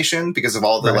destination because of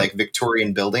all the like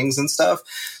Victorian buildings and stuff.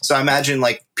 So I imagine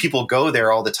like people go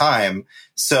there all the time.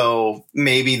 So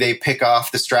maybe they pick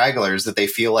off the stragglers that they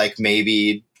feel like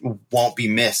maybe won't be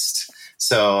missed.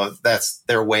 So that's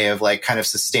their way of like kind of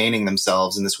sustaining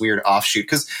themselves in this weird offshoot.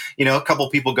 Cause a couple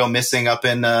people go missing up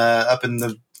in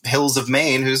the hills of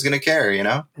Maine, who's going to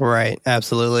care, Right.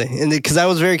 Absolutely. And because I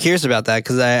was very curious about that,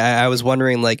 because I was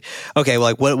wondering like, okay,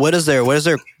 like what is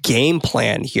their game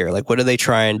plan here? Like, what are they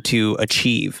trying to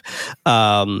achieve?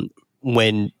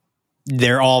 When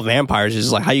they're all vampires,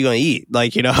 it's like, how are you going to eat?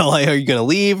 Like, like, are you going to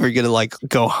leave? Or are you going to like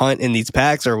go hunt in these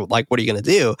packs, or like, what are you going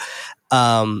to do?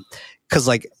 Cause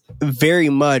like very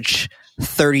much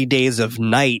 30 Days of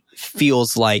Night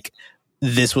feels like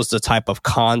this was the type of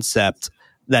concept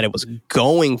that it was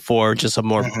going for, just a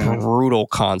more brutal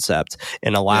concept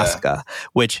in Alaska,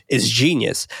 which is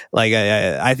genius. Like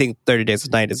I think 30 Days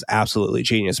of Night is absolutely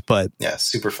genius, but yeah,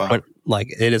 super fun.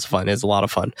 Like it is fun. It's a lot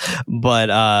of fun,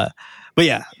 but But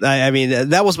yeah, I mean,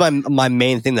 that was my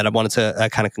main thing that I wanted to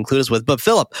kind of conclude us with. But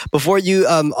Philip, before you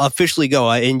officially go,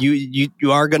 and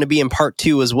you are going to be in part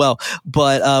 2 as well.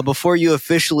 But before you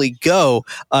officially go,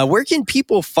 where can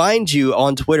people find you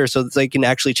on Twitter so that they can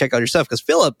actually check out your stuff? Because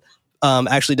Philip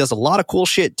actually does a lot of cool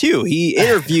shit too. He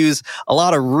interviews a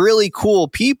lot of really cool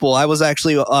people. I was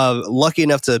actually lucky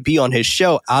enough to be on his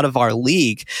show, Out of Our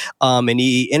League, and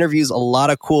he interviews a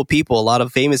lot of cool people, a lot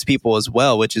of famous people as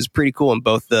well, which is pretty cool in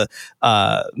both the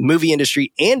movie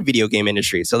industry and video game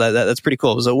industry. So that's pretty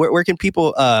cool. So where can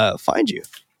people find you?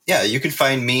 Yeah, you can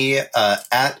find me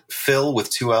at Phil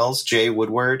with 2 L's, J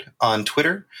Woodward on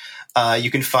Twitter. You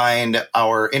can find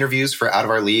our interviews for Out of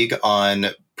Our League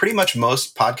on pretty much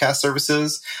most podcast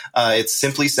services. It's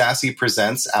Simply Sassy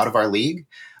Presents Out of Our League.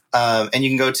 And you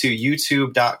can go to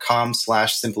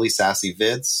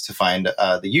youtube.com/simplysassyvids to find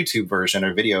the YouTube version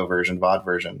or video version, VOD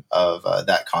version of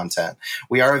that content.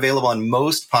 We are available on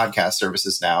most podcast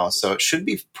services now, so it should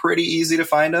be pretty easy to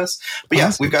find us. But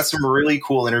yeah, we've got some really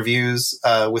cool interviews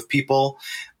with people.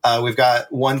 We've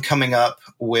got one coming up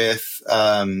with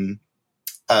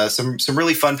some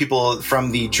really fun people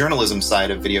from the journalism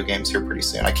side of video games here pretty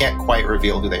soon. I can't quite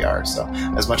reveal who they are, so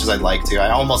as much as I'd like to. I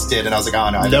almost did, and I was like, oh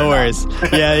no. No worries.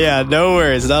 yeah, no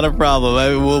worries. Not a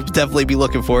problem. We'll definitely be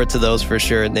looking forward to those for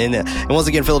sure. And once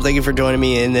again, Philip, thank you for joining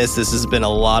me in this. This has been a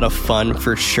lot of fun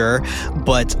for sure.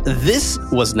 But this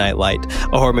was Nightlight,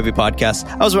 a horror movie podcast.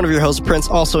 I was one of your hosts, Prince,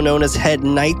 also known as Head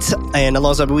Knight, and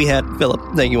alongside me we had Philip.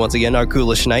 Thank you once again, our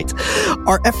ghoulish knight.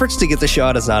 Our efforts to get the show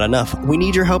out is not enough. We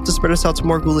need your help to spread us out to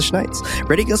more ghoulish knights.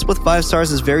 Rating us with 5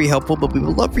 stars is very helpful, but we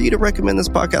would love for you to recommend this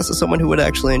podcast to someone who would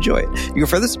actually enjoy it. You can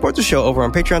further support the show over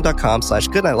on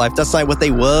patreon.com/goodnightlife. That's not what they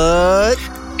would.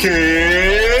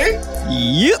 Okay.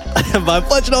 Yep. By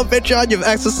pledging on Patreon, you have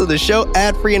access to the show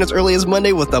ad-free and as early as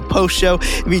Monday with a post-show.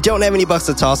 If you don't have any bucks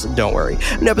to toss, don't worry.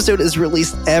 An episode is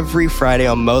released every Friday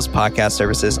on most podcast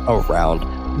services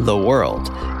around the world.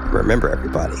 Remember,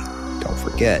 everybody, don't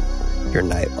forget your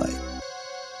nightlight.